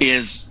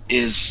is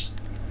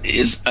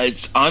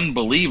it's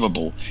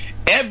unbelievable.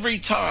 Every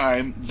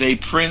time they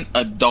print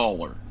a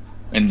dollar,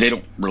 and they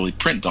don't really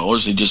print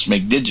dollars, they just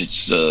make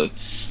digits,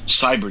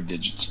 cyber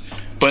digits.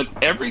 But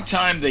every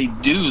time they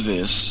do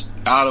this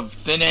out of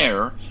thin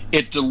air,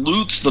 it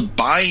dilutes the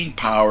buying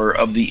power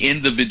of the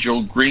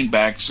individual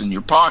greenbacks in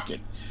your pocket.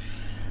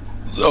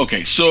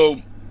 Okay,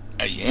 so,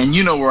 and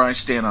you know where I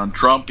stand on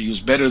Trump. He was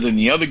better than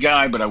the other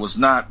guy, but I was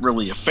not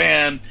really a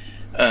fan.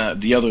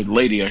 The other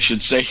lady, I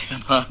should say.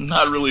 I'm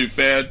not really a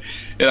fan.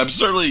 And I'm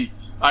certainly,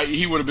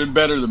 he would have been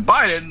better than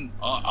Biden,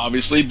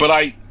 obviously, but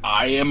I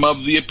am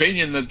of the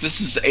opinion that this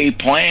is a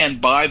plan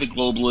by the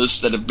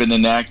globalists that have been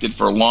enacted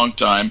for a long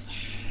time.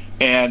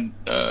 And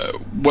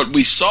what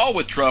we saw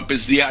with Trump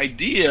is the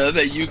idea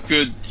that you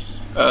could,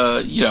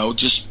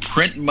 just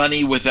print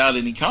money without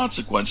any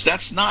consequence.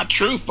 That's not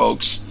true,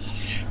 folks.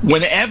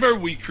 Whenever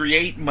we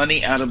create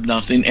money out of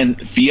nothing and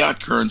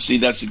fiat currency,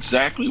 that's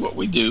exactly what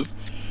we do.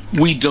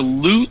 We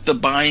dilute the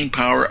buying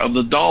power of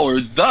the dollar,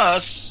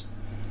 thus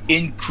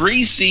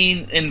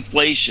increasing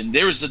inflation.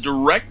 There is a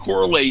direct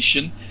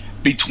correlation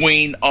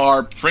between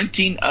our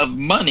printing of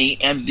money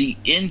and the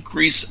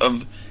increase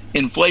of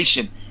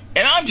inflation.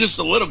 And I'm just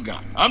a little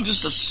guy. I'm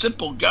just a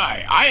simple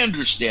guy. I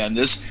understand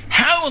this.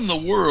 How in the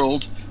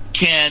world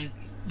can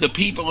the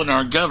people in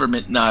our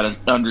government not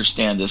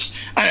understand this?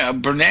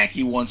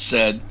 Bernanke once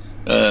said,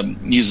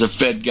 he's a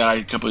Fed guy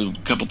a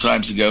couple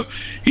times ago.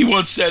 He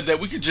once said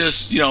that we could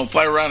just,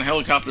 fly around in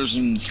helicopters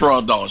and throw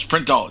out dollars,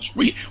 print dollars.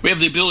 We have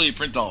the ability to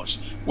print dollars.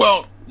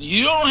 Well,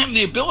 you don't have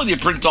the ability to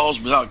print dollars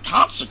without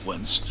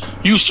consequence.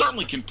 You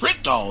certainly can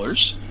print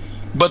dollars,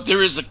 but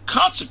there is a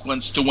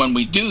consequence to when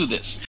we do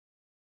this.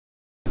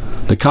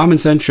 The Common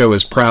Sense Show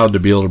is proud to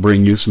be able to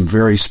bring you some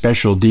very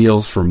special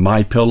deals from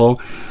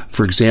MyPillow.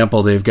 For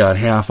example, they've got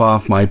half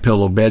off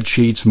MyPillow bed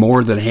sheets,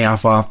 more than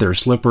half off their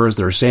slippers,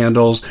 their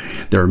sandals,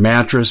 their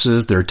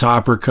mattresses, their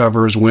topper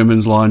covers,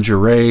 women's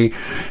lingerie.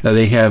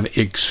 They have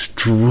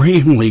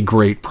extremely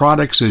great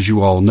products, as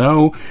you all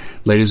know.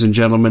 Ladies and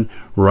gentlemen,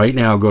 right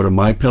now go to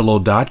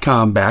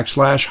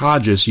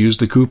mypillow.com/Hodges. Use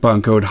the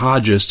coupon code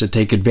Hodges to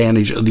take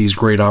advantage of these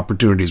great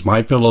opportunities.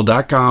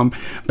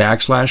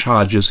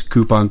 mypillow.com/Hodges,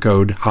 coupon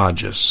code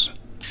Hodges.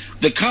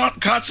 The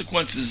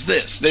consequence is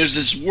this. There's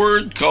this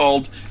word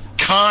called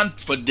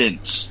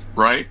confidence,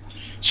 right?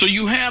 So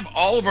you have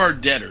all of our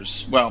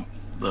debtors. Well,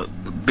 the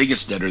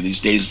biggest debtor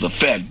these days is the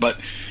Fed, but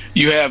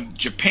you have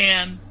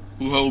Japan,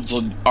 who holds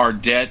our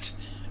debt.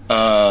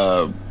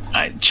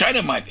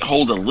 China might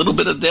hold a little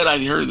bit of debt. I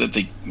heard that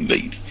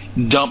they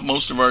dump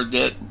most of our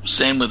debt.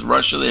 Same with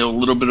Russia. They hold a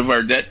little bit of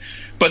our debt.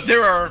 But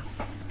there are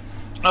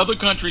other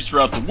countries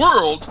throughout the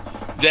world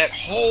that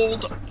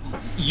hold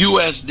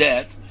U.S.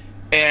 debt,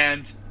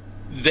 and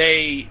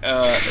they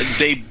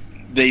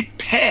they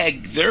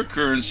peg their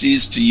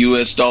currencies to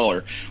U.S.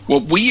 dollar.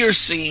 What we are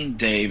seeing,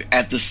 Dave,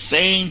 at the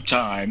same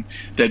time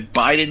that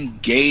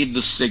Biden gave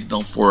the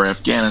signal for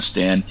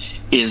Afghanistan,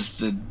 is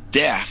the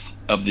death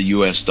of the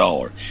U.S.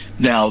 dollar.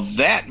 Now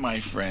that, my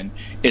friend,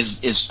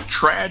 is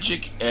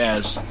tragic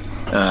as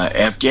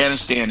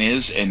Afghanistan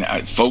is. And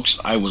folks,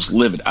 I was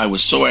livid. I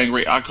was so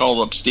angry. I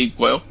called up Steve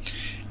Quayle,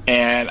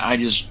 and I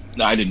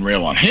didn't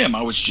rail on him.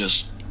 I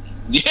was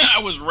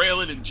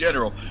railing in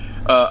general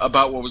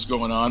about what was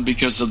going on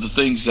because of the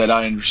things that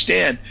I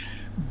understand.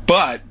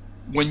 But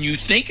when you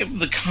think of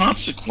the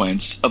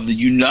consequence of the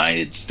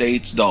United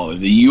States dollar,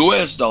 the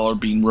U.S. dollar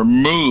being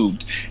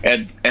removed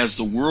as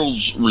the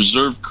world's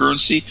reserve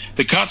currency,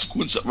 the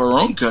consequence of our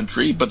own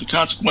country, but the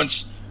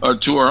consequence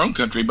to our own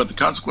country, but the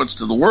consequence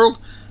to the world,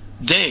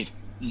 Dave,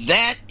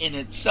 that in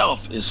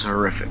itself is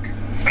horrific.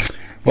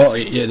 Well,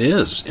 it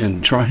is,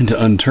 and trying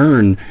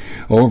to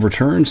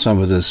overturn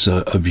some of this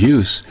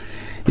abuse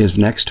is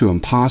next to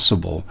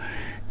impossible.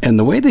 And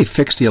the way they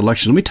fixed the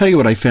election, let me tell you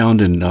what I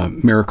found in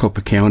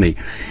Maricopa County.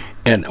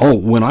 And,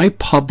 when I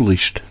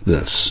published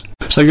this.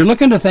 So you're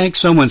looking to thank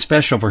someone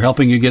special for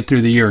helping you get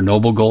through the year.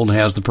 Noble Gold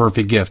has the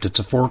perfect gift. It's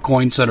a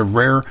 4-coin set of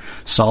rare,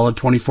 solid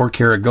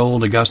 24-karat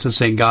gold Augusta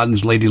St.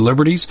 Gaudens Lady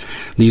Liberties.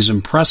 These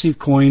impressive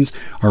coins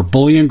are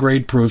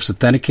bullion-grade proofs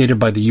authenticated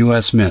by the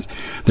U.S. Mint.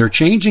 They're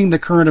changing the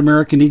current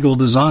American Eagle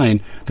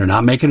design. They're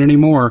not making any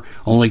more.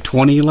 Only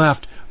 20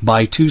 left.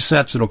 Buy 2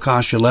 sets. It'll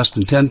cost you less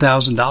than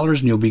 $10,000,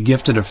 and you'll be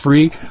gifted a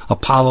free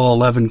Apollo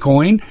 11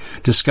 coin.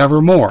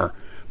 Discover more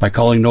by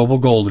calling Noble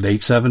Gold at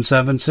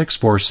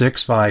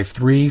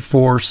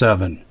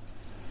 877-646-5347.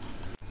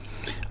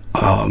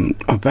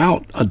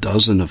 About a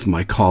dozen of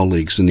my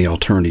colleagues in the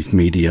alternative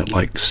media,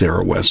 like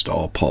Sarah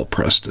Westall, Paul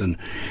Preston,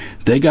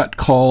 they got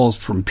calls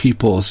from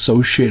people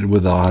associated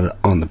with audit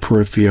on the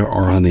periphery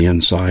or on the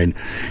inside,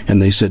 and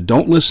they said,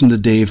 don't listen to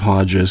Dave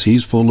Hodges,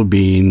 he's full of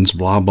beans,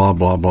 blah, blah,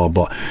 blah, blah,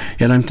 blah.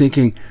 And I'm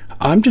thinking,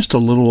 I'm just a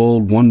little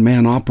old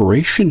one-man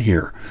operation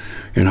here,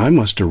 and I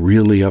must have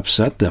really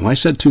upset them. I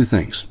said 2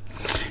 things.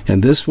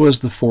 And this was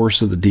the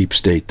force of the deep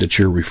state that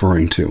you're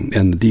referring to,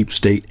 and the deep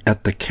state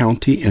at the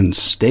county and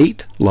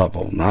state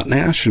level, not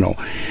national.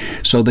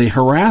 So they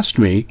harassed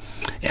me,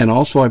 and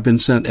also I've been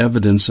sent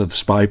evidence of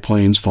spy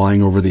planes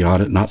flying over the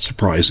audit, not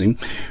surprising,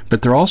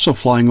 but they're also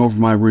flying over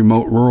my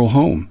remote rural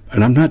home.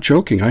 And I'm not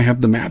joking. I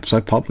have the maps. I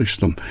published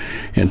them,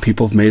 and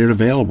people have made it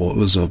available. It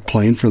was a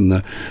plane from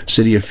the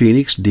city of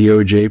Phoenix,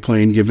 DOJ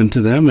plane given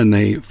to them, and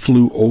they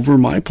flew over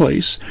my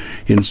place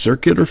in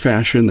circular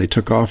fashion. They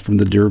took off from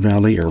the Deer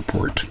Valley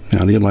Airport.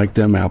 How do you like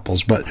them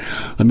apples? But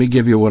let me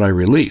give you what I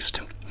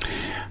released.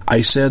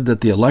 I said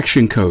that the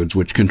election codes,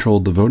 which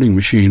controlled the voting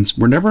machines,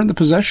 were never in the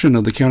possession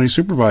of the county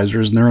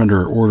supervisors, and they're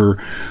under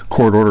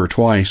court order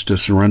twice to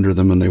surrender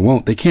them, and they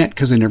won't. They can't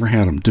because they never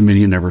had them.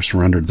 Dominion never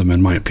surrendered them,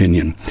 in my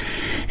opinion.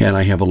 And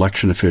I have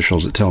election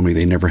officials that tell me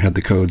they never had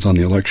the codes on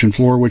the election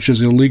floor, which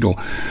is illegal.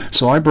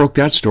 So I broke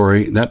that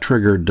story. That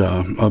triggered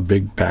a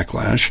big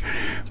backlash.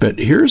 But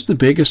here's the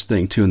biggest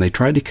thing, too, and they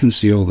tried to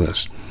conceal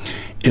this.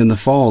 In the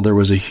fall, there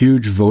was a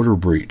huge voter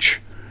breach.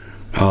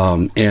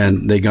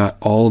 And they got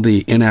all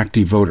the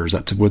inactive voters.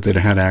 That's what they'd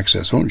had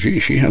access. Oh, gee,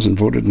 she hasn't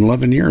voted in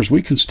 11 years.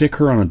 We can stick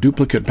her on a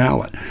duplicate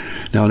ballot.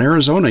 Now, in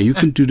Arizona, you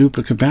can do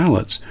duplicate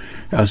ballots,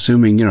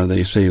 assuming,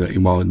 they say that,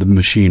 well, the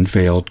machine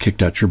failed,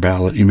 kicked out your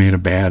ballot, you made a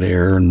bad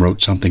error and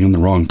wrote something in the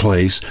wrong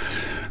place.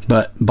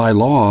 But by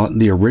law,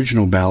 the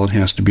original ballot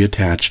has to be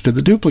attached to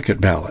the duplicate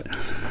ballot.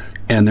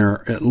 And there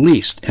are at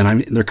least,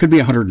 there could be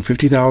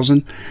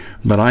 150,000,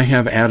 but I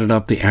have added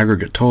up the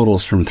aggregate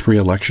totals from 3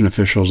 election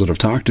officials that have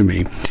talked to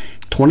me,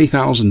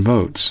 20,000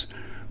 votes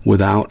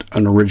without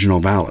an original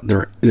ballot.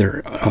 They're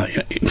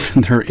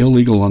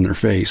illegal on their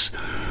face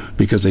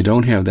because they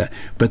don't have that.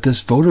 But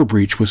this voter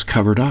breach was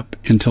covered up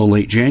until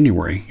late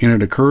January, and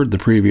it occurred the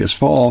previous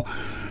fall,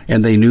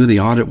 and they knew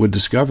the audit would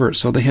discover it,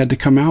 so they had to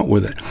come out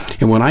with it.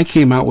 And when I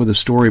came out with a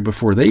story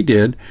before they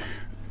did,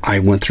 I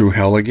went through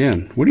hell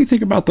again. What do you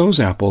think about those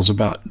apples,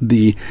 about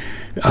the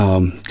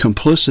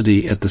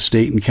complicity at the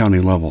state and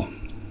county level?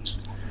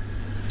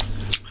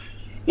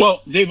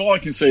 Well, Dave, all I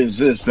can say is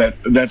this,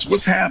 that's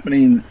what's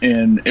happening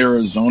in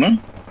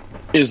Arizona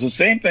is the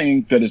same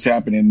thing that is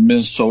happening in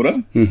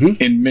Minnesota,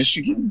 in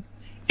Michigan,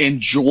 in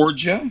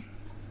Georgia,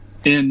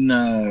 in,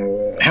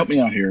 help me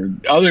out here,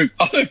 other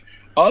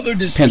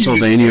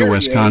Pennsylvania,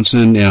 areas.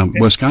 Wisconsin. Yeah,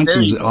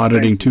 Wisconsin's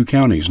auditing 2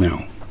 counties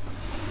now.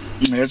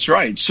 That's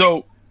right.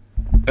 So,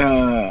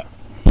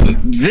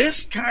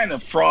 this kind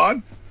of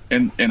fraud,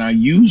 and I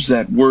use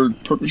that word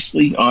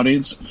purposely,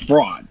 audience,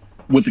 fraud,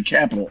 with a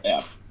capital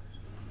F.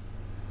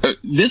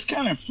 This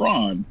kind of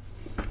fraud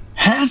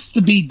has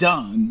to be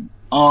done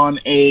on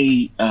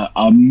a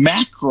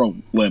macro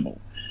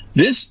level.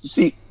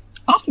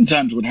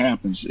 Oftentimes what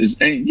happens is,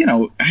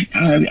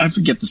 I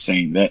forget the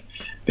saying that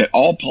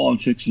all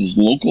politics is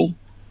local,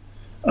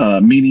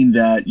 meaning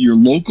that your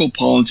local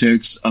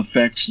politics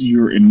affects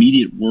your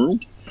immediate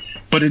world.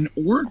 But in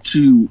order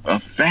to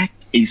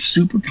affect a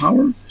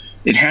superpower,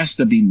 it has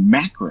to be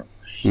macro.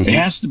 It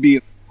has to be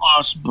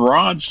across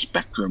broad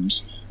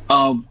spectrums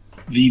of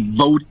the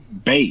voting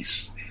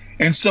base.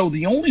 And so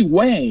the only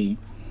way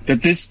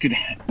that this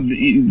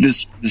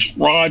this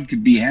fraud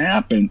could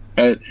happen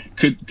I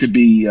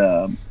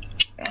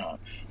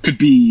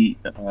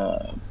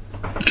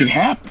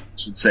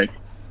should say,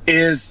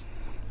 is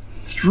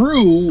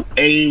through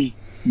a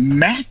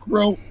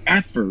macro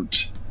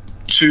effort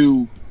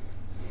to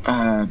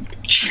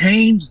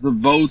change the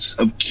votes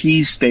of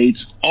key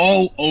states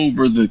all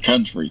over the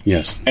country.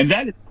 Yes. And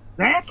that is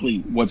exactly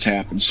what's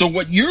happened. So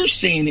what you're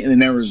seeing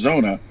in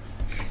Arizona,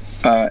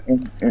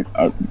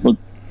 look,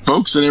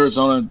 folks in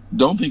Arizona,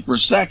 don't think for a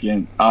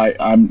second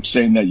I'm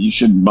saying that you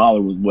shouldn't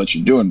bother with what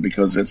you're doing,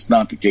 because it's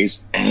not the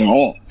case at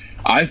all.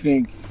 I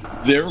think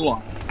they're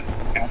lying.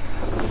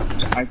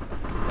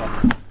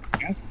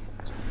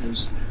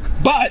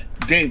 But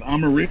Dave,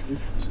 I'm a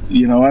realist.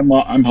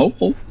 I'm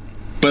hopeful,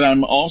 but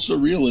I'm also a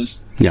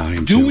realist. Yeah, I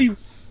am too.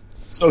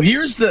 So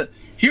here's the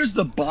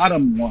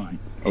bottom line.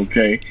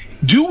 Okay,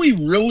 do we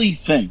really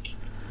think,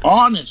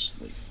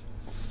 honestly,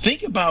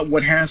 think about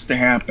what has to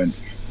happen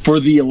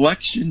for the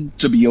election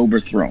to be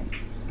overthrown?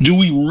 Do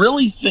we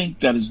really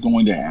think that is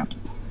going to happen?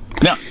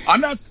 Now,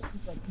 I'm not saying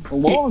that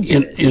belongs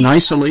in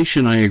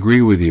isolation. I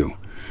agree with you,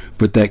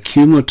 but that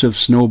cumulative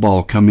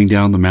snowball coming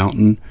down the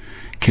mountain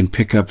can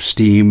pick up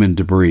steam and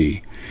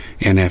debris,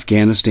 and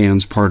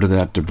Afghanistan's part of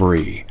that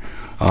debris.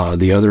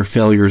 The other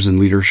failures in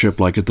leadership,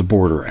 like at the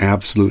border,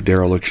 absolute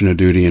dereliction of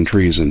duty and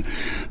treason,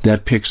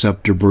 that picks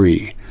up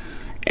debris.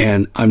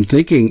 And I'm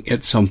thinking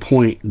at some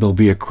point there'll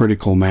be a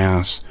critical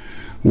mass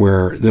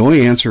where the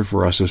only answer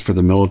for us is for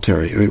the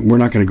military. I mean, we're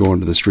not going to go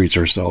into the streets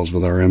ourselves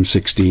with our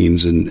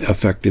M16s and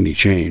affect any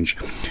change,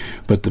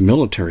 but the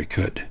military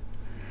could.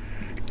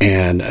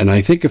 And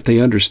I think if they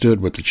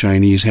understood what the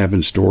Chinese have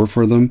in store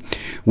for them,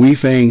 Wei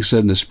Fang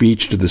said in a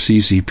speech to the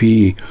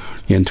CCP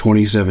in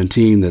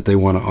 2017 that they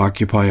want to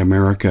occupy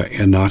America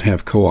and not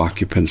have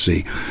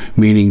co-occupancy,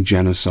 meaning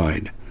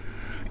genocide.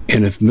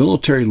 And if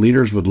military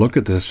leaders would look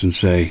at this and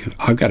say,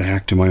 I've got to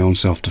act in my own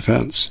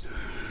self-defense.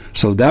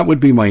 So that would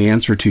be my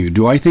answer to you.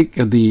 Do I think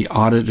the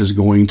audit is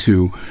going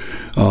to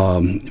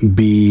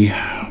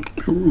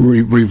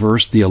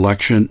reverse the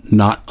election?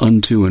 Not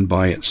unto and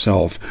by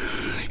itself.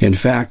 In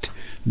fact,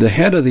 the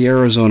head of the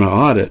Arizona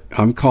audit,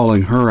 I'm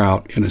calling her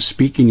out in a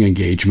speaking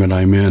engagement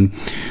I'm in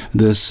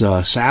this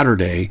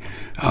Saturday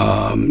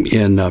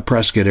in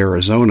Prescott,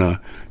 Arizona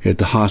at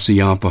the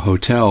Hassayampa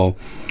Hotel.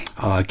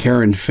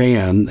 Karen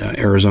Fan,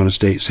 Arizona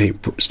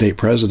State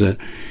President,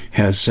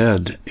 has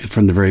said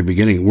from the very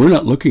beginning, we're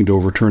not looking to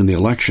overturn the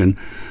election.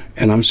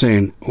 And I'm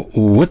saying,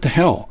 what the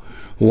hell?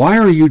 Why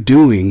are you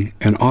doing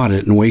an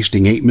audit and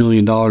wasting $8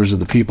 million of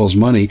the people's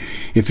money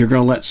if you're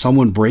going to let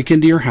someone break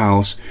into your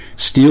house,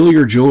 steal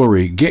your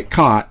jewelry, get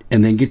caught,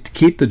 and then get to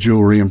keep the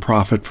jewelry and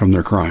profit from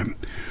their crime?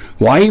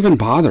 Why even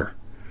bother?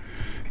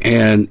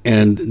 And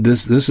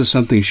this is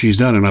something she's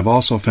done, and I've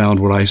also found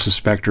what I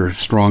suspect are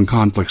strong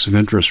conflicts of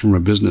interest from a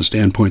business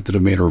standpoint that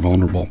have made her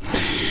vulnerable.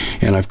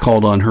 And I've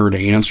called on her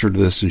to answer to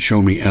this and show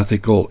me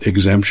ethical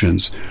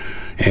exemptions,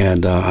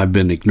 and I've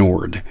been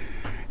ignored.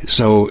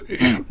 So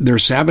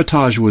there's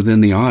sabotage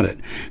within the audit.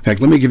 In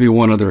fact, let me give you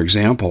one other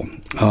example.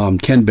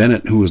 Ken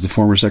Bennett, who was the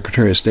former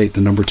Secretary of State,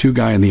 the number 2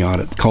 guy in the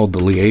audit, called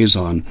the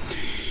liaison,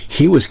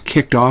 he was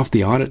kicked off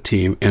the audit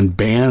team and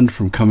banned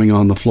from coming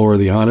on the floor of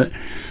the audit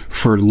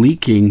for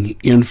leaking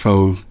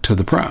info to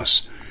the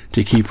press,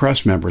 to key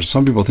press members.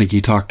 Some people think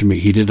he talked to me.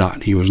 He did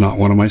not. He was not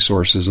one of my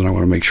sources, and I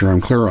want to make sure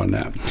I'm clear on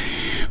that.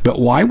 But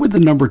why would the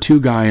number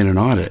 2 guy in an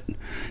audit,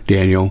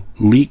 Daniel,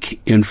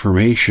 leak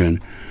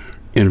information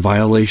in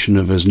violation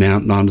of his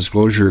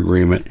non-disclosure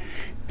agreement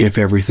if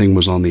everything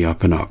was on the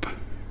up and up?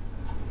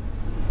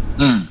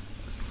 Well,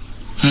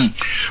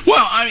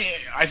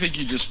 I think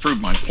you just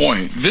proved my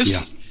point.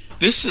 This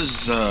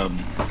is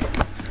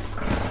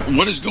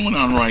what is going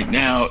on right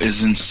now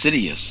is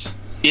insidious.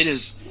 It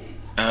is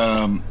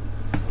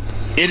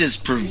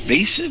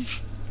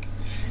pervasive.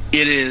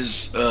 It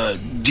is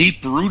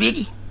deep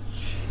rooted.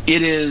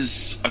 It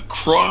is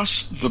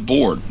across the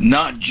board,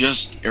 not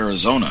just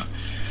Arizona.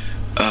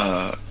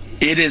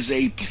 It is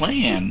a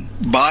plan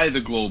by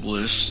the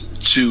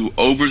globalists to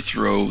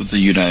overthrow the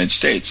United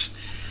States.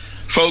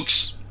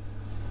 Folks,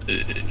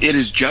 it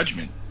is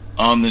judgment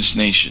on this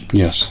nation.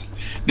 Yes.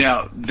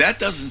 Now, that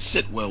doesn't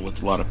sit well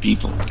with a lot of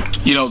people.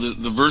 You know,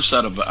 the verse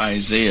out of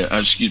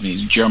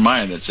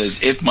Jeremiah that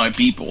says, if my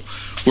people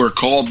who are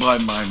called by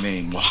my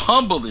name will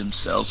humble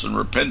themselves and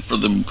repent for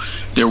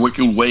their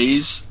wicked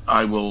ways,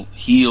 I will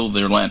heal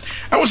their land.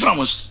 I was on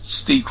with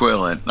Steve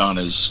Quayle on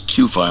his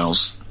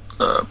Q-Files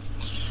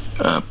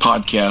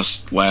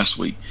podcast last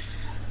week.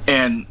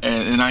 And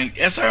I,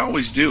 as I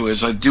always do,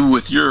 as I do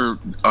with your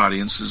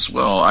audience as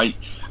well, I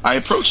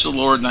approached the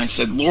Lord and I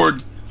said,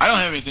 Lord, I don't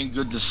have anything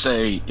good to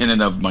say in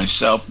and of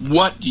myself.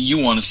 What do you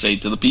want to say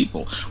to the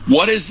people?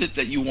 What is it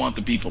that you want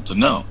the people to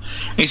know?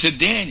 And he said,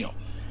 Daniel,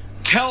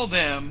 tell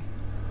them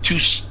to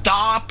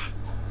stop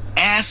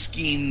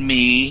asking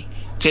me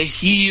to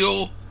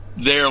heal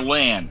their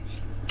land.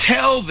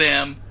 Tell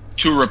them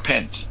to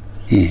repent.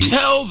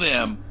 Tell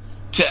them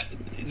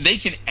they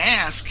can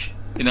ask,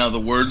 in other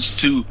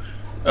words, to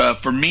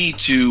for me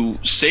to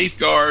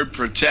safeguard,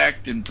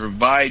 protect, and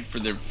provide for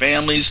their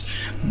families.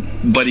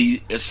 But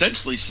he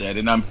essentially said,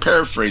 and I'm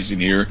paraphrasing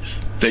here,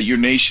 that your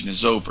nation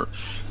is over.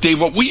 Dave,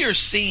 what we are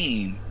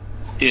seeing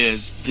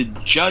is the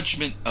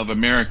judgment of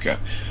America.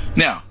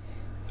 Now,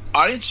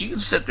 audience, you can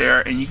sit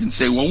there and you can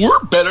say, well,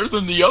 we're better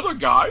than the other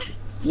guy.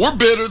 We're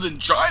better than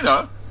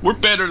China. We're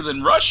better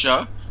than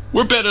Russia.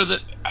 We're better than...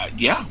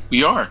 yeah,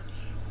 we are.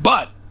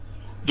 But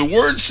the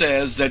word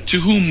says that to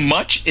whom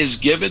much is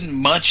given,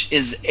 much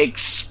is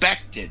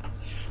expected.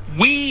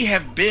 We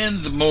have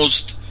been the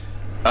most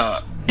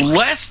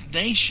blessed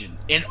nation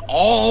in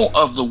all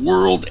of the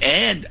world,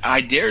 and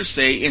I dare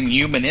say in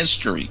human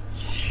history.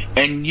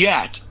 And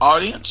yet,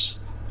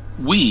 audience,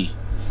 we,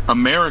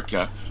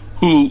 America,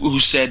 who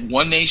said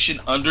one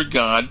nation under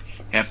God,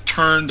 have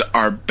turned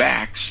our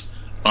backs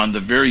on the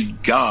very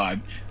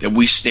God that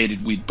we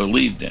stated we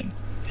believed in.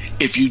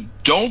 If you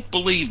don't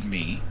believe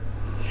me,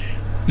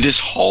 this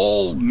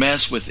whole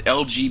mess with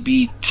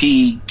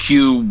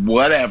LGBTQ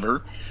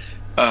whatever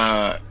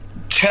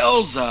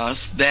tells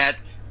us that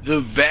the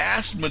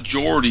vast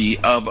majority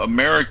of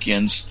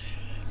Americans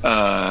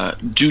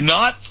do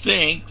not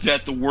think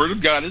that the Word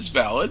of God is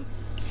valid,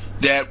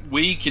 that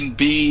we can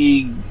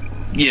be,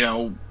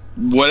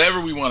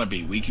 whatever we want to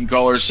be. We can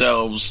call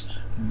ourselves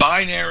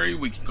binary,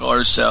 we can call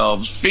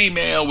ourselves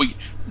female,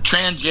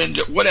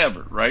 transgender,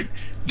 whatever, right?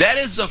 That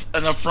is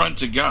an affront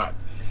to God.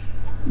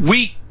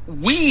 We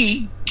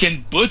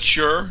can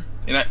butcher,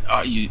 and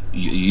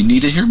you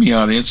need to hear me,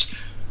 audience.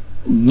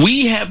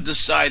 We have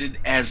decided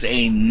as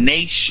a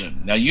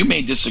nation, now you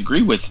may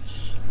disagree with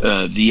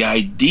the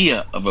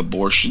idea of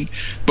abortion,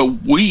 but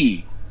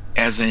we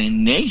as a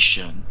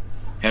nation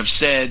have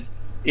said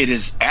it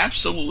is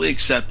absolutely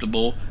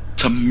acceptable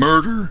to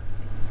murder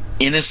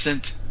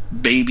innocent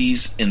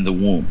babies in the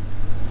womb.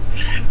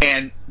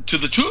 And to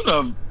the tune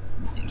of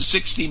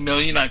 60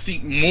 million, I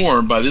think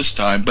more by this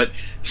time, but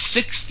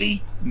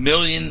 60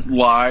 million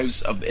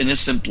lives of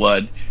innocent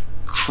blood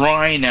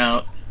crying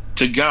out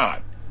to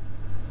God.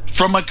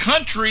 From a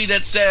country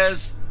that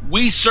says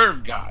we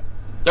serve God,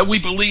 that we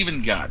believe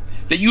in God,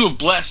 that you have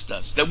blessed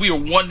us, that we are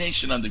one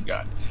nation under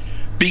God.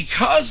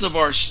 Because of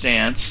our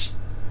stance,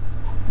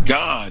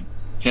 God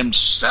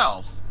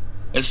himself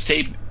has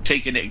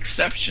taken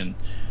exception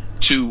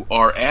to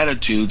our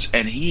attitudes,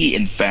 and he,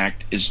 in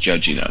fact, is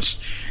judging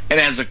us. And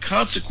as a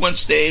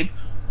consequence, Dave,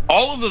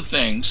 all of the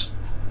things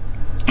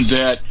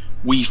that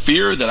we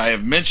fear, that I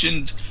have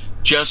mentioned,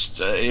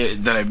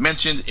 that I've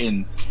mentioned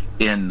in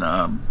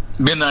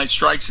Midnight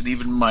Strikes and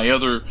even my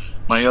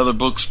other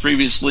books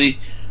previously,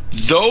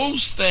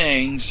 those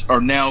things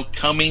are now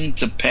coming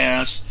to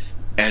pass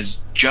as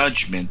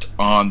judgment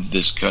on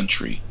this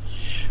country.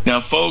 Now,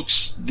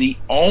 folks, the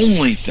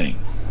only thing,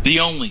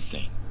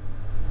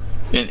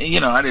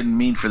 and I didn't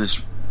mean for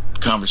this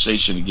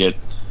conversation to get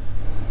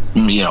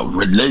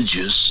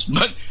religious,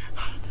 but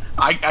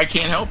I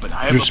can't help it.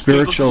 There's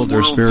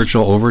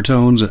spiritual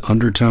overtones,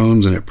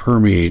 undertones, and it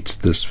permeates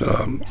this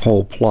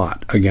whole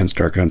plot against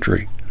our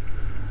country.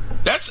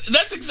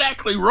 That's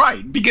exactly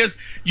right, because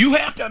you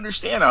have to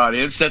understand,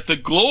 audience, that the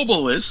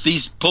globalists,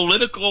 these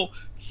political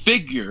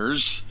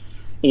figures,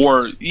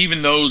 or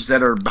even those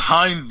that are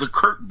behind the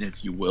curtain,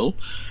 if you will,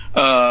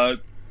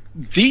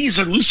 these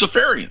are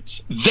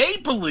Luciferians. They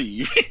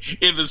believe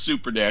in the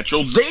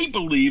supernatural. They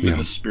believe in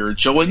the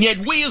spiritual. And yet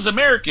we as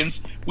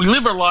Americans, we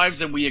live our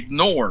lives and we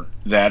ignore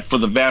that for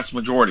the vast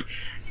majority.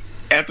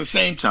 At the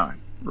same time,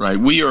 right,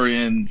 we are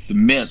in the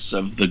midst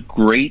of the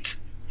great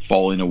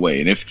falling away.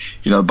 And if,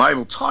 the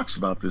Bible talks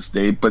about this,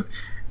 Dave, but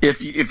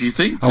if you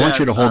think I want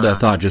you to hold that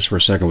thought just for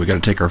a second. We've got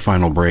to take our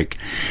final break.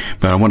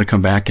 But I want to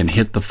come back and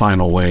hit the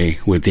final way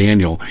with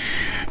Daniel.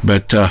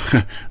 But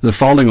the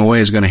falling away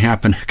is going to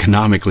happen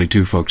economically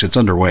too, folks. It's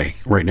underway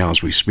right now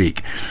as we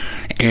speak.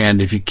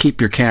 And if you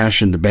keep your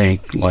cash in the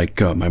bank, like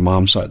my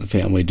mom's side of the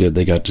family did,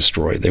 they got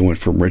destroyed. They went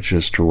from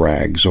riches to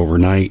rags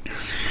overnight.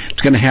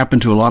 It's going to happen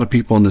to a lot of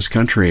people in this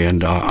country.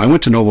 And I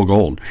went to Noble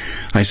Gold.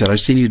 I said,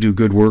 I've seen you do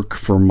good work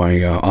for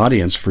my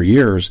audience for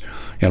years.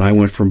 And I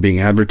went from being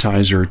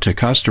advertiser to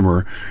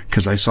customer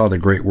because I saw the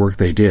great work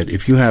they did.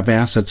 If you have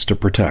assets to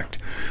protect,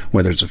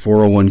 whether it's a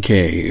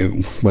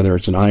 401k, whether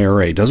it's an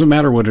IRA, doesn't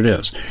matter what it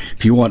is.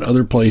 If you want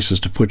other places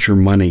to put your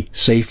money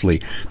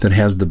safely that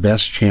has the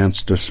best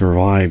chance to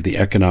survive the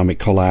economic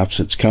collapse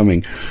that's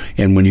coming,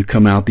 and when you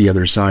come out the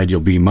other side,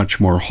 you'll be much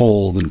more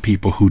whole than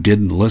people who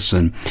didn't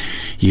listen,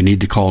 you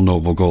need to call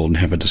Noble Gold and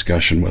have a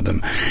discussion with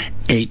them.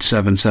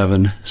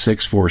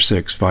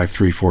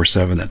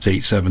 877-646-5347. That's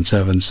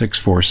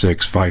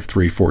 877-646-5347.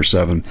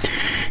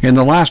 In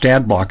the last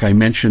ad block, I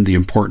mentioned the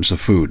importance of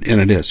food,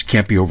 and it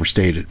can't be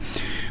overstated.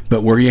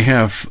 But where you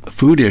have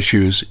food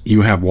issues,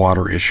 you have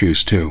water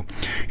issues too.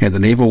 And the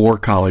Naval War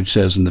College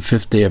says in the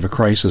fifth day of a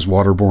crisis,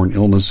 waterborne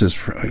illnesses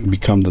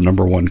become the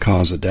number one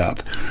cause of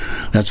death.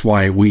 That's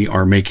why we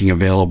are making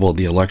available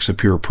the Alexa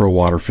Pure Pro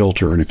Water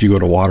Filter. And if you go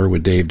to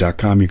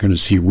waterwithdave.com, you're going to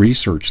see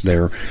research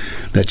there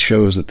that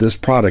shows that this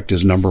product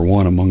is number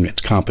one among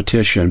its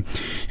competition,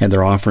 and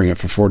they're offering it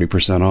for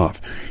 40% off.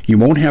 You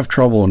won't have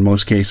trouble in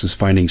most cases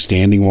finding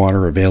standing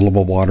water,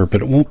 available water,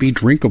 but it won't be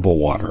drinkable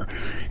water.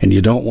 And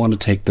you don't want to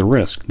take the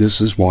risk. This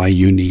is why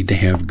you need to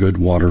have good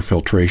water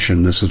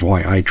filtration. This is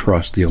why I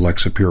trust the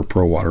Alexa Pure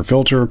Pro Water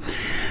Filter.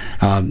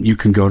 You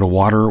can go to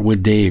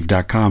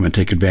waterwithdave.com and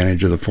take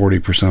advantage of the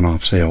 40%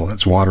 off sale.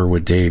 That's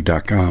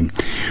waterwithdave.com.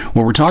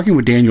 Well, we're talking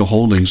with Daniel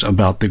Holdings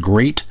about the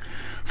great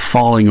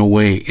falling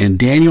away. And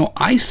Daniel,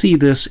 I see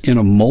this in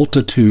a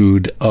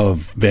multitude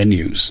of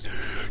venues.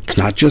 It's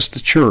not just the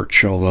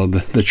church, although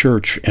the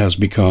church has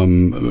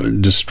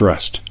become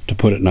distressed, to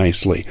put it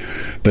nicely.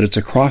 But it's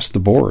across the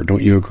board.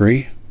 Don't you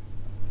agree?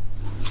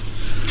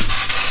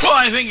 Well,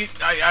 I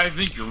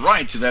think you're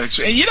right to that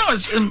extent. You know,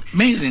 it's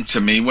amazing to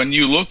me when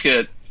you look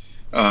at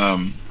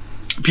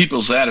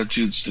people's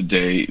attitudes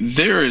today.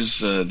 There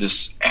is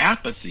this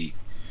apathy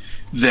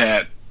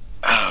that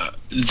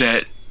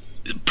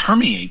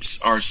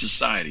permeates our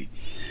society.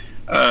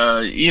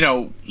 You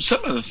know,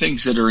 some of the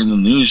things that are in the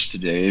news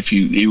today, if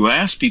you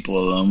ask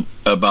people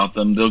about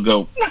them, they'll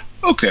go,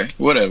 okay,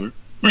 whatever.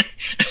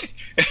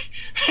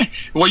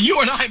 Well,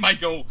 you and I might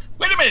go,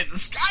 wait a minute, the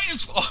sky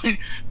is falling.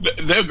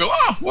 They'll go,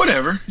 oh,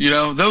 whatever. You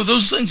know,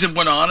 those things have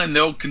went on, and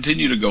they'll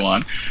continue to go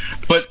on.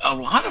 But a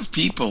lot of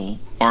people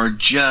are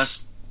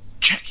just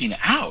checking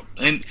out,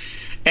 and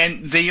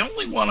they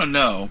only want to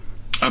know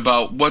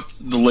about what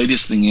the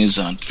latest thing is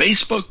on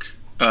Facebook.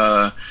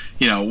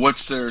 You know,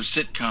 what's their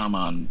sitcom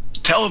on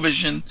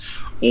television,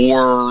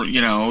 or,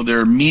 you know, their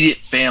immediate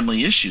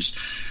family issues.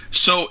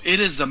 So it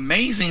is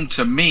amazing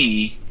to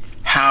me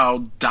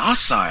how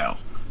docile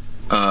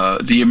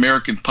the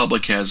American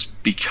public has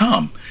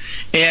become.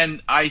 And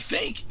I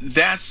think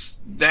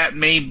that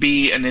may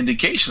be an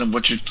indication of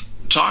what you're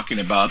talking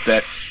about,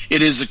 that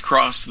it is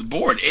across the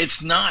board.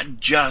 It's not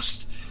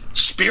just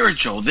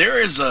spiritual.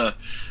 There is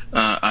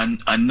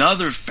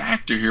another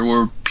factor here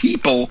where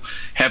people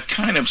have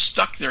kind of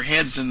stuck their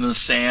heads in the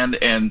sand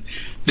and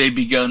they've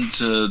begun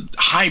to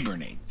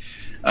hibernate.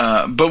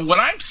 But what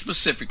I'm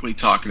specifically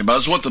talking about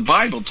is what the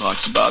Bible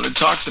talks about. It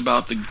talks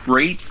about the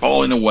great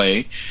falling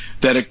away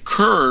that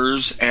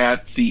occurs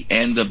at the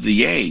end of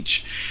the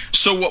age.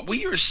 So what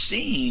we are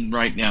seeing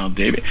right now,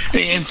 David,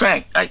 in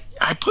fact,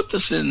 I put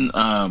this in,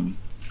 I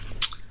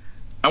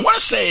want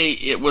to say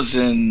it was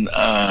in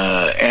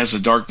As the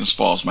Darkness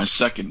Falls, my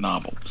second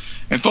novel.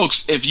 And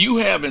folks, if you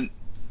haven't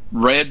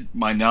read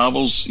my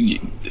novels,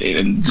 and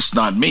it's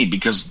not me,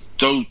 because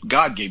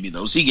God gave me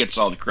those, He gets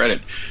all the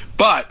credit.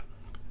 But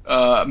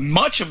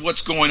much of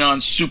what's going on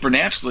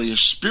supernaturally or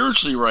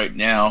spiritually right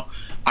now,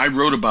 I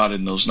wrote about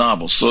in those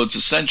novels. So it's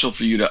essential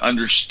for you to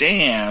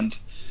understand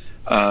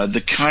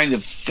the kind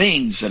of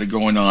things that are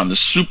going on, the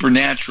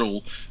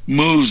supernatural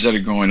moves that are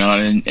going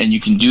on, and you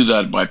can do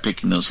that by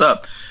picking those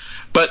up.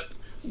 But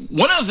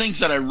one of the things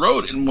that I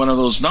wrote in one of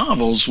those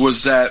novels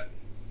was that,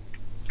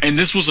 and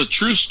this was a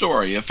true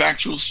story, a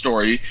factual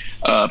story,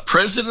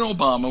 President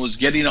Obama was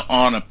getting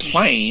on a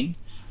plane,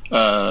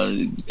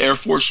 Air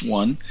Force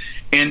One,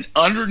 and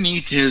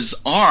underneath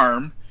his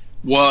arm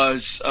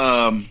was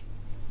a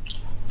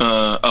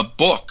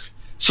book.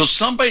 So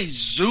somebody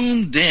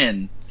zoomed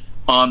in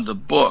on the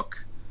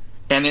book,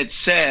 and it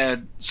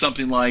said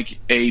something like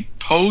a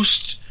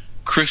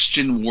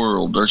post-Christian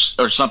world or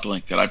something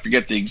like that. I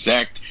forget the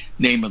exact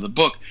name of the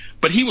book.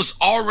 But he was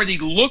already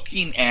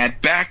looking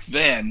at, back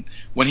then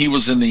when he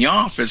was in the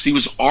office, he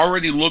was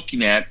already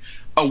looking at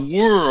a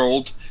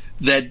world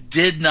that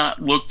did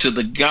not look to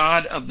the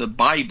God of the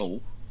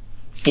Bible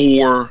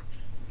for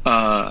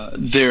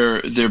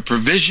their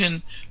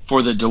provision,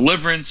 for the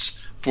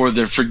deliverance, for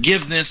their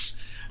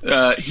forgiveness.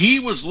 He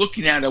was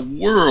looking at a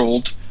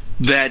world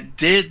that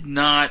did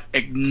not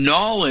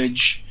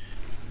acknowledge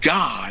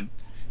God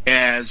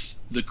as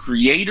the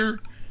creator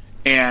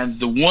and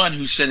the one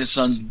who sent his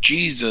son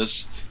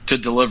Jesus to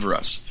deliver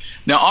us.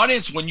 Now,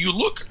 audience, when you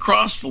look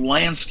across the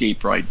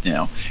landscape right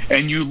now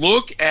and you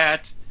look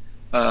at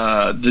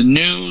the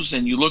news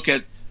and you look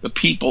at the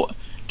people,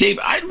 Dave,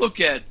 I look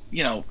at,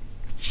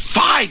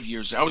 5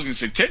 years, I was going to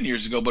say 10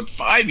 years ago, but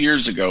 5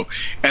 years ago,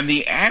 and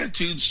the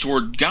attitudes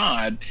toward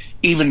God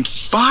even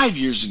 5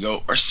 years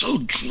ago are so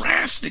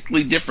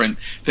drastically different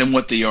than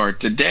what they are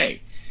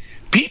today.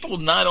 People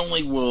not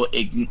only will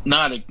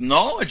not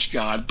acknowledge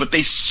God, but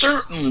they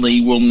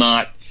certainly will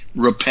not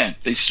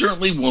repent. They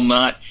certainly will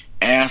not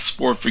ask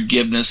for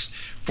forgiveness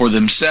for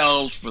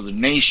themselves, for the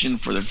nation,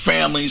 for their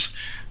families.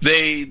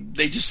 They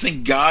just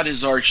think God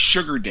is our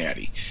sugar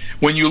daddy.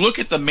 When you look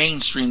at the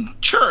mainstream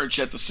church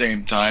at the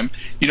same time,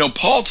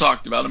 Paul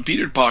talked about, and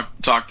Peter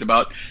talked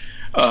about,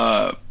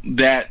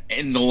 that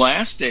in the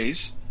last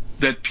days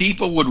that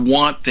people would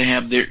want to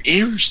have their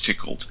ears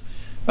tickled.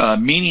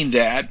 meaning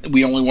that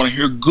we only want to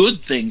hear good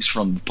things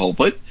from the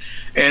pulpit,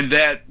 and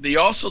that they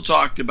also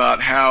talked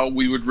about how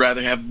we would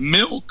rather have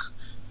milk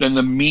than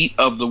the meat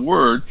of the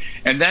word,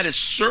 and that is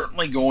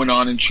certainly going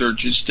on in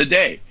churches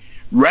today.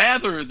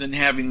 Rather than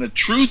having the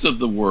truth of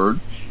the word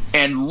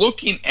and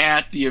looking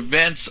at the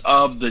events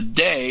of the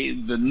day,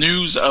 the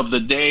news of the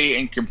day,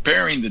 and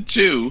comparing the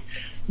two,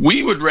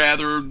 we would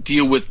rather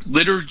deal with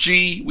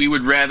liturgy. We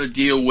would rather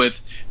deal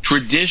with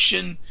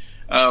tradition.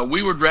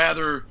 We would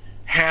rather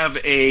have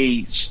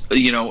a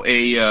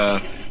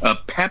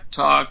pep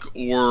talk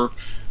or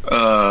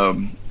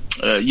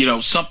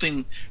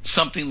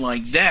something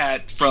like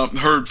that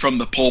heard from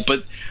the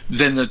pulpit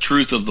than the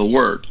truth of the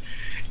word.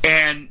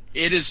 And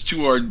it is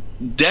to our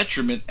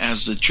detriment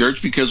as the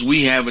church, because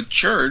we have a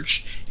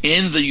church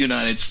in the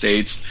United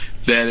States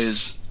that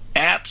is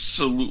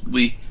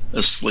absolutely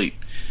asleep.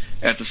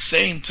 At the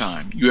same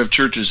time, you have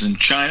churches in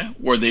China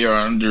where they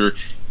are under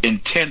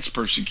intense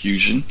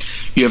persecution.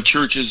 You have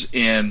churches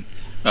in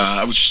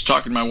I was just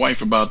talking to my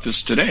wife about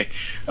this today.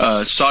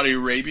 Saudi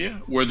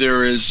Arabia, where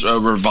there is a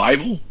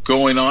revival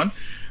going on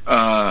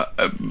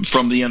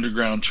from the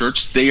underground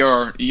church. They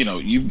are,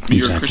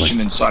 you're a Christian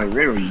in Saudi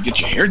Arabia, you get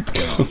your hair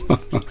cut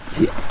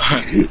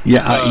off.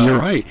 You're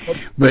right.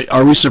 But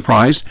are we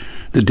surprised?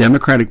 The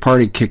Democratic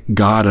Party kicked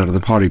God out of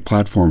the party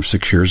platform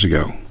 6 years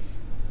ago.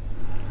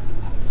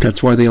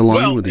 That's why they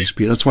aligned with these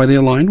people. That's why they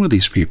aligned with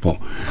these people.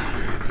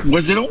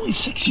 Was it only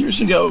 6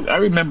 years ago? I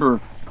remember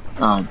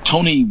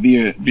Tony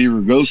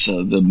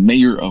Villaraigosa, the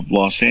mayor of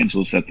Los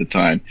Angeles at the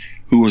time,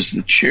 who was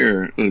the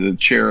chair of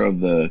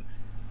the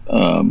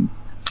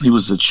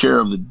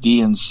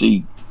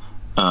DNC.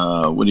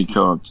 What do you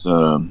call it?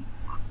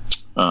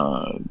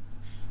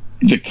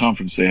 The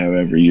conference they have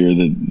every year,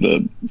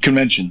 the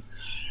convention,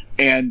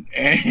 and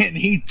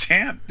he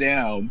tamped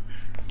down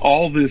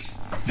all this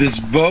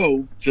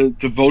vote to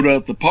vote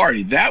out the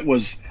party. That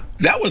was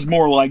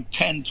more like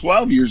 10,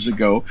 12 years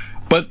ago.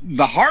 But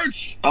the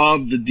hearts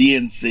of the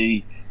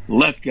DNC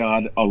left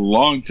God a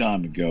long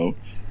time ago.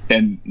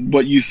 And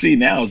what you see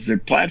now is their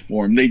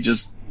platform. They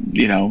just,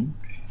 it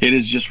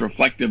is just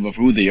reflective of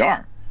who they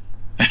are.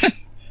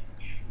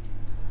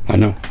 I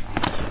know.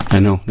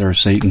 They're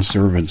Satan's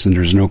servants, and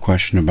there's no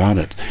question about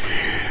it.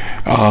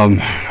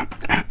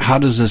 How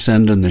does this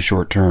end in the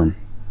short term?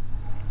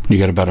 You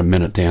got about a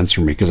minute to answer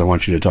me, because I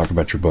want you to talk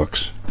about your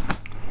books.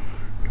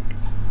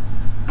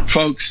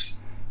 Folks,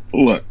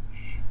 look.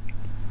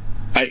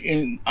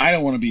 I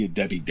don't want to be a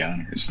Debbie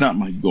Downer. It's not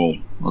my goal,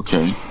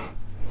 okay?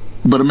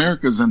 But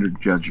America's under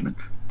judgment,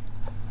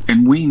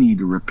 and we need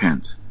to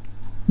repent.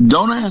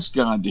 Don't ask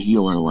God to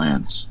heal our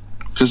lands,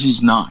 because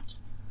He's not.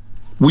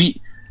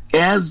 We,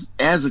 as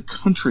a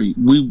country,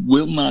 we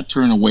will not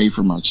turn away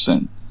from our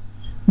sin.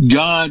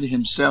 God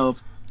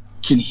Himself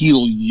can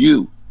heal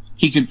you.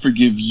 He can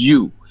forgive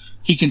you.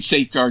 He can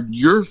safeguard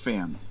your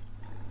family.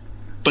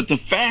 But the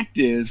fact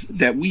is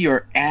that we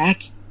are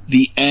at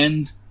the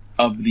end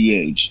of the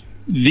age.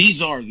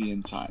 These are the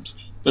end times.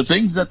 The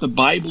things that the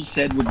Bible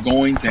said were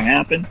going to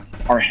happen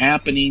are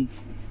happening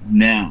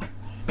now.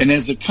 And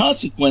as a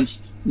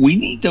consequence, we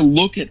need to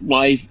look at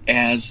life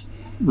as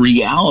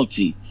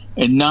reality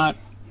and not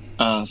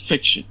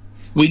fiction.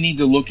 We need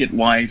to look at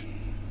life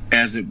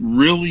as it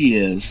really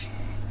is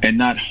and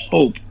not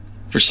hope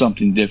for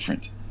something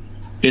different.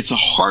 It's a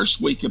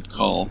harsh wake-up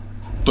call,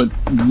 but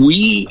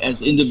we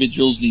as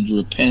individuals need to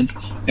repent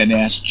and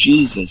ask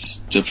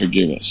Jesus to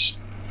forgive us.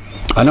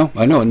 I know,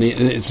 and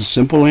it's a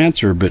simple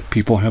answer, but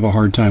people have a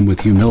hard time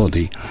with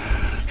humility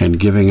and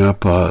giving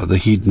up the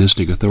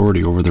hedonistic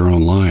authority over their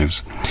own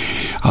lives.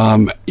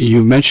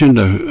 You mentioned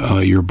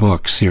your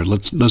books here.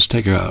 Let's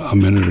take a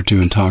minute or two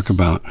and talk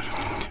about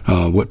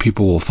what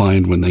people will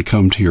find when they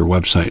come to your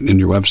website. And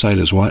your website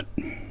is what?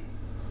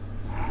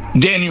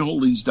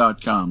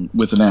 DanielHoldings.com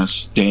with an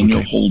S.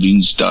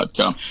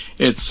 DanielHoldings.com.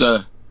 It's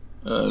a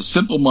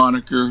simple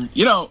moniker.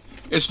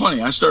 It's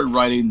funny. I started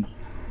writing,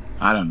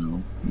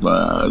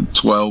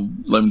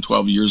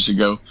 12 years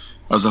ago.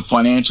 I was a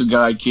financial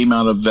guy, came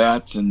out of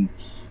that and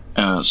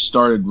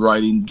started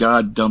writing.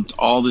 God dumped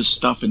all this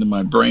stuff into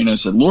my brain. I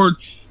said, Lord,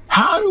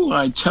 how do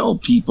I tell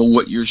people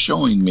what you're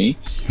showing me?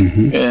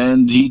 Mm-hmm.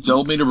 And He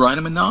told me to write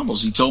them in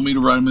novels. He told me to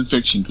write them in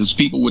fiction because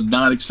people would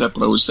not accept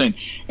what I was saying.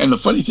 And the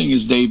funny thing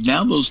is, Dave,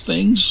 now those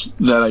things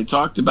that I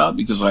talked about,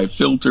 because I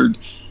filtered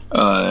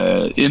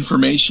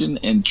information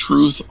and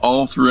truth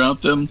all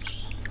throughout them,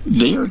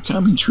 they are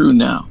coming true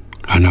now.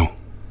 I know.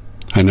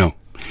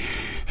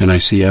 And I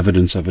see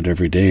evidence of it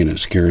every day, and it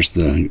scares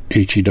the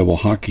HE double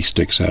hockey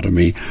sticks out of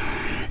me.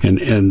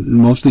 And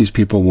most of these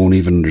people won't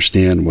even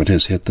understand what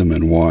has hit them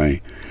and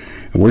why.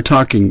 And we're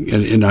talking,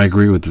 and I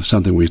agree with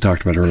something we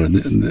talked about earlier.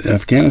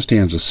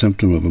 Afghanistan's a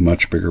symptom of a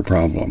much bigger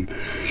problem.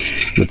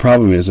 The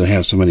problem is it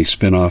has so many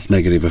spin-off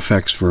negative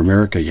effects for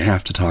America, you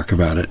have to talk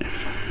about it.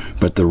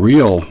 But the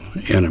real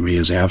enemy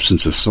is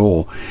absence of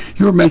soul.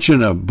 You were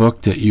mentioning a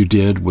book that you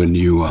did when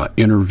you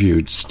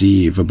interviewed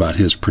Steve about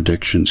his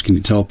predictions. Can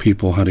you tell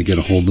people how to get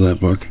a hold of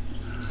that book?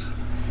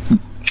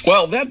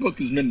 Well, that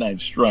book is Midnight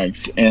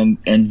Strikes, and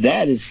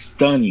that is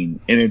stunning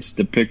in its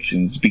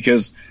depictions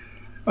because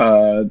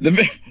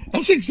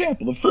that's an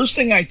example. The first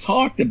thing I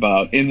talked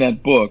about in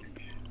that book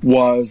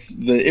was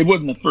it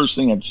wasn't the first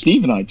thing that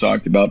Steve and I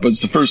talked about, but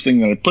it's the first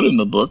thing that I put in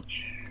the book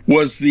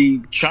was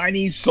the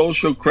Chinese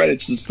social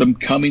credit system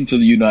coming to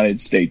the United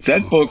States.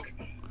 That book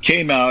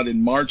came out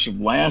in March of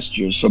last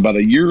year, so about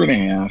a year and a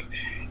half.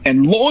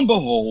 And lo and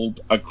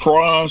behold,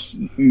 across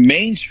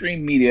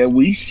mainstream media,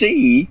 we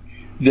see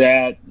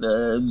that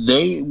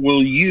they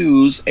will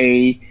use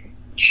a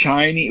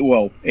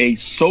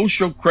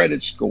social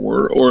credit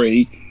score or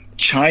a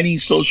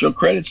Chinese social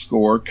credit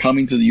score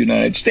coming to the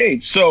United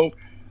States. So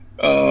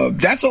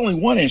that's only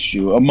one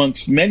issue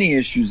amongst many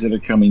issues that are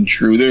coming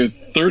true. There are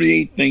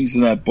 38 things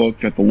in that book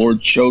that the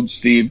Lord showed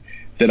Steve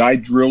that I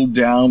drilled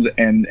down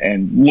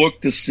and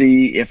looked to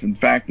see if, in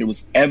fact, there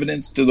was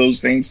evidence to those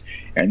things.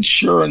 And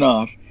sure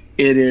enough,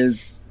 it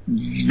is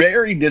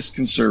very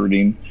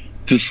disconcerting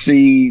to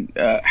see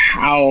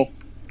how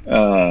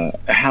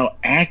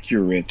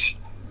accurate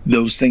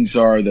those things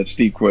are that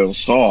Steve Quayle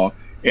saw.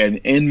 And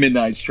in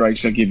Midnight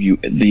Strikes, I give you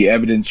the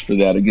evidence for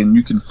that. Again,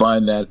 you can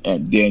find that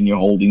at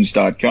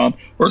danielholdings.com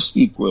or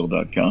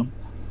stevequayle.com.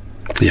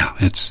 Yeah,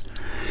 it's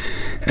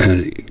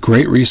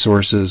great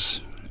resources,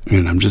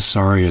 and I'm just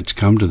sorry it's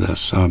come to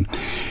this.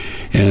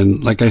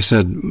 And like I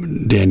said,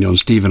 Daniel and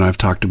Steve and I have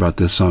talked about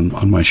this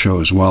on my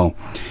show as well.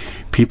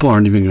 People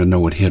aren't even going to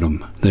know what hit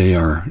them.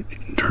 They're,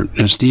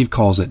 as Steve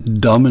calls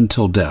it, dumb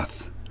until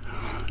death.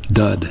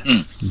 Dud.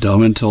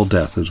 Dumb until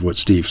death is what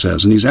Steve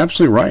says. And he's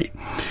absolutely right.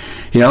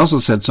 He also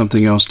said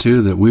something else,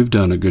 too, that we've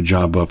done a good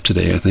job of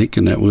today, I think,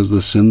 and that was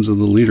the sins of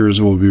the leaders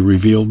will be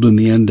revealed in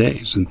the end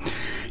days. And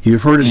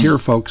you've heard it here,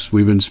 folks.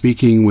 We've been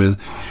speaking with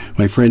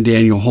my friend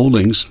Daniel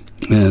Holdings,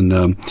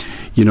 and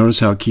you notice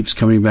how it keeps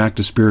coming back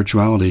to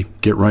spirituality.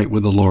 Get right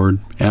with the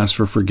Lord, ask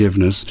for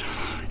forgiveness,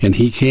 and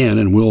he can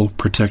and will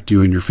protect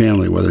you and your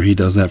family. Whether he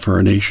does that for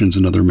our nation's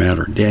another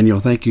matter. Daniel,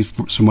 thank you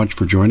so much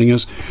for joining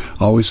us.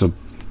 Always a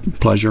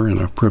pleasure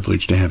and a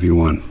privilege to have you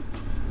on.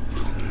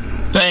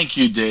 Thank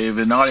you, Dave.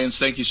 And audience,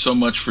 thank you so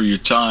much for your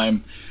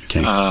time.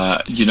 Okay. And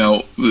on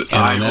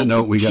that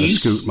note, we got to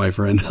scoot, my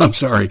friend. I'm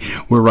sorry.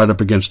 We're right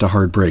up against a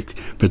hard break.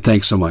 But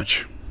thanks so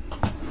much.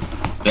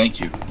 Thank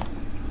you.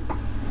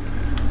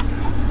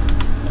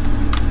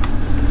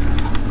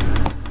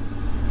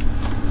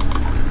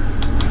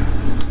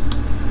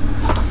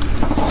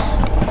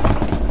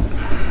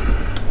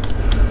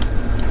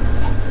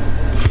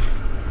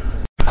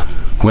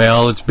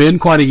 Well, it's been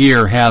quite a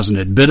year, hasn't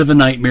it? Bit of a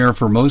nightmare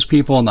for most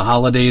people, and the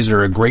holidays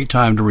are a great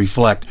time to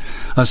reflect,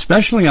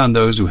 especially on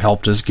those who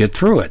helped us get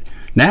through it.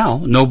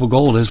 Now, Noble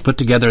Gold has put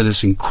together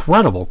this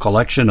incredible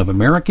collection of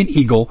American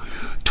Eagle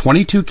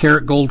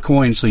 22-karat gold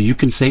coins so you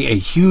can say a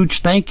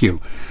huge thank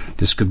you.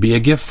 This could be a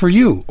gift for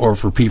you or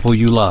for people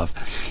you love.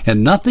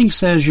 And nothing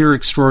says you're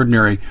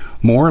extraordinary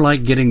more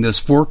like getting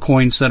this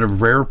 4-coin set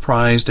of rare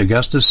prized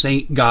Augusta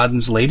St.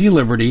 Gaudens Lady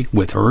Liberty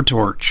with her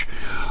torch.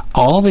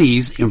 All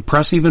these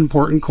impressive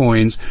important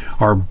coins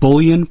are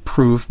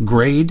bullion-proof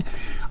grade,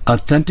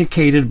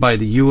 authenticated by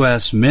the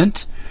U.S.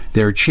 Mint.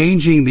 They're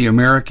changing the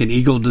American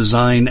Eagle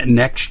design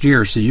next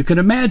year, so you can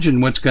imagine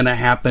what's going to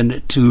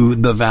happen to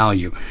the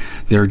value.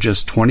 There are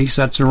just 20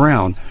 sets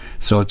around,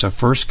 so it's a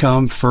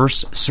first-come,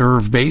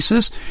 first-served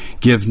basis.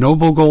 Give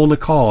Noble Gold a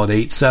call at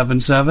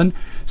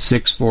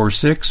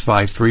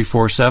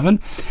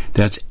 877-646-5347.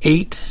 That's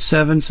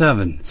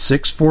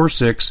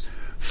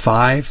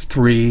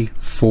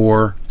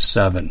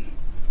 877-646-5347.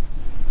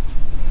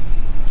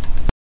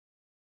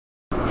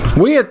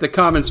 We at the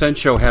Common Sense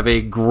Show have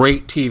a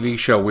great TV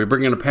show. We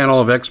bring in a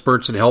panel of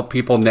experts that help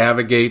people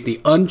navigate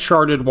the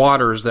uncharted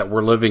waters that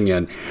we're living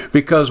in.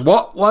 Because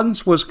what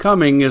once was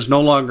coming is no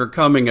longer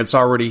coming. It's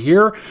already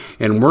here,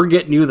 and we're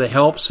getting you the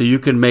help so you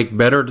can make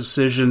better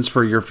decisions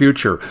for your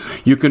future.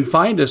 You can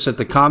find us at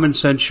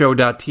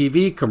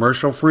thecommonsenseshow.tv,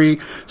 commercial-free,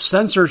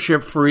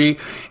 censorship-free,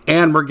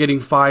 and we're getting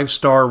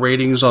 5-star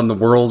ratings on the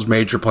world's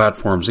major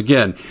platforms.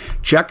 Again,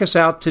 check us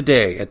out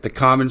today at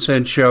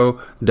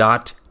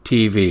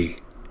thecommonsenseshow.tv.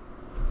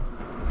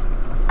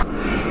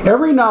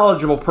 Every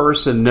knowledgeable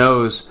person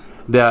knows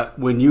that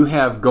when you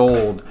have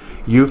gold,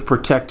 you've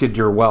protected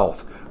your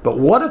wealth. But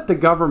what if the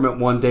government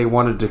one day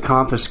wanted to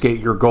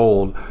confiscate your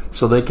gold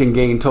so they can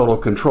gain total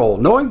control,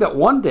 knowing that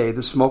one day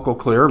the smoke will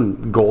clear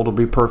and gold will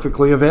be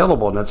perfectly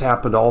available, and that's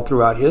happened all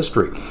throughout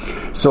history.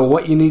 So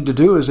what you need to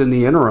do is, in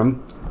the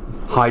interim,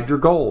 hide your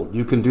gold.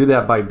 You can do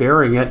that by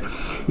burying it.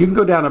 You can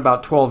go down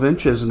about 12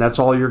 inches, and that's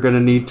all you're going to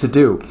need to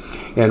do.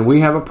 And we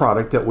have a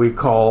product that we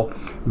call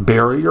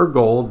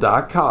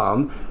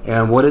buryyourgold.com,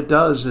 and what it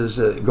does is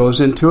it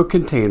goes into a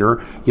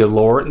container. You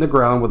lower it in the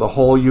ground with a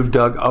hole you've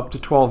dug up to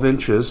 12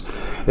 inches.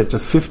 It's a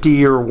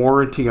 50-year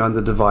warranty on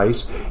the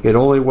device. It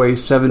only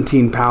weighs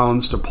 17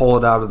 pounds to pull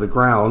it out of the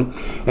ground,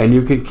 and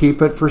you can keep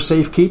it for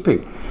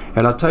safekeeping.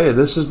 And I'll tell you,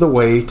 this is the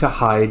way to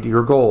hide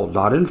your gold.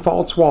 Not in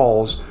false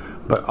walls,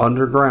 but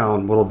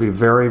underground will be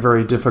very,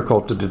 very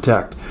difficult to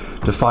detect.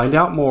 To find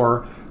out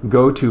more,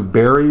 go to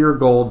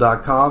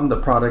buryyourgold.com. The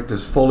product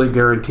is fully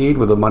guaranteed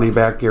with a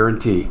money-back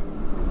guarantee.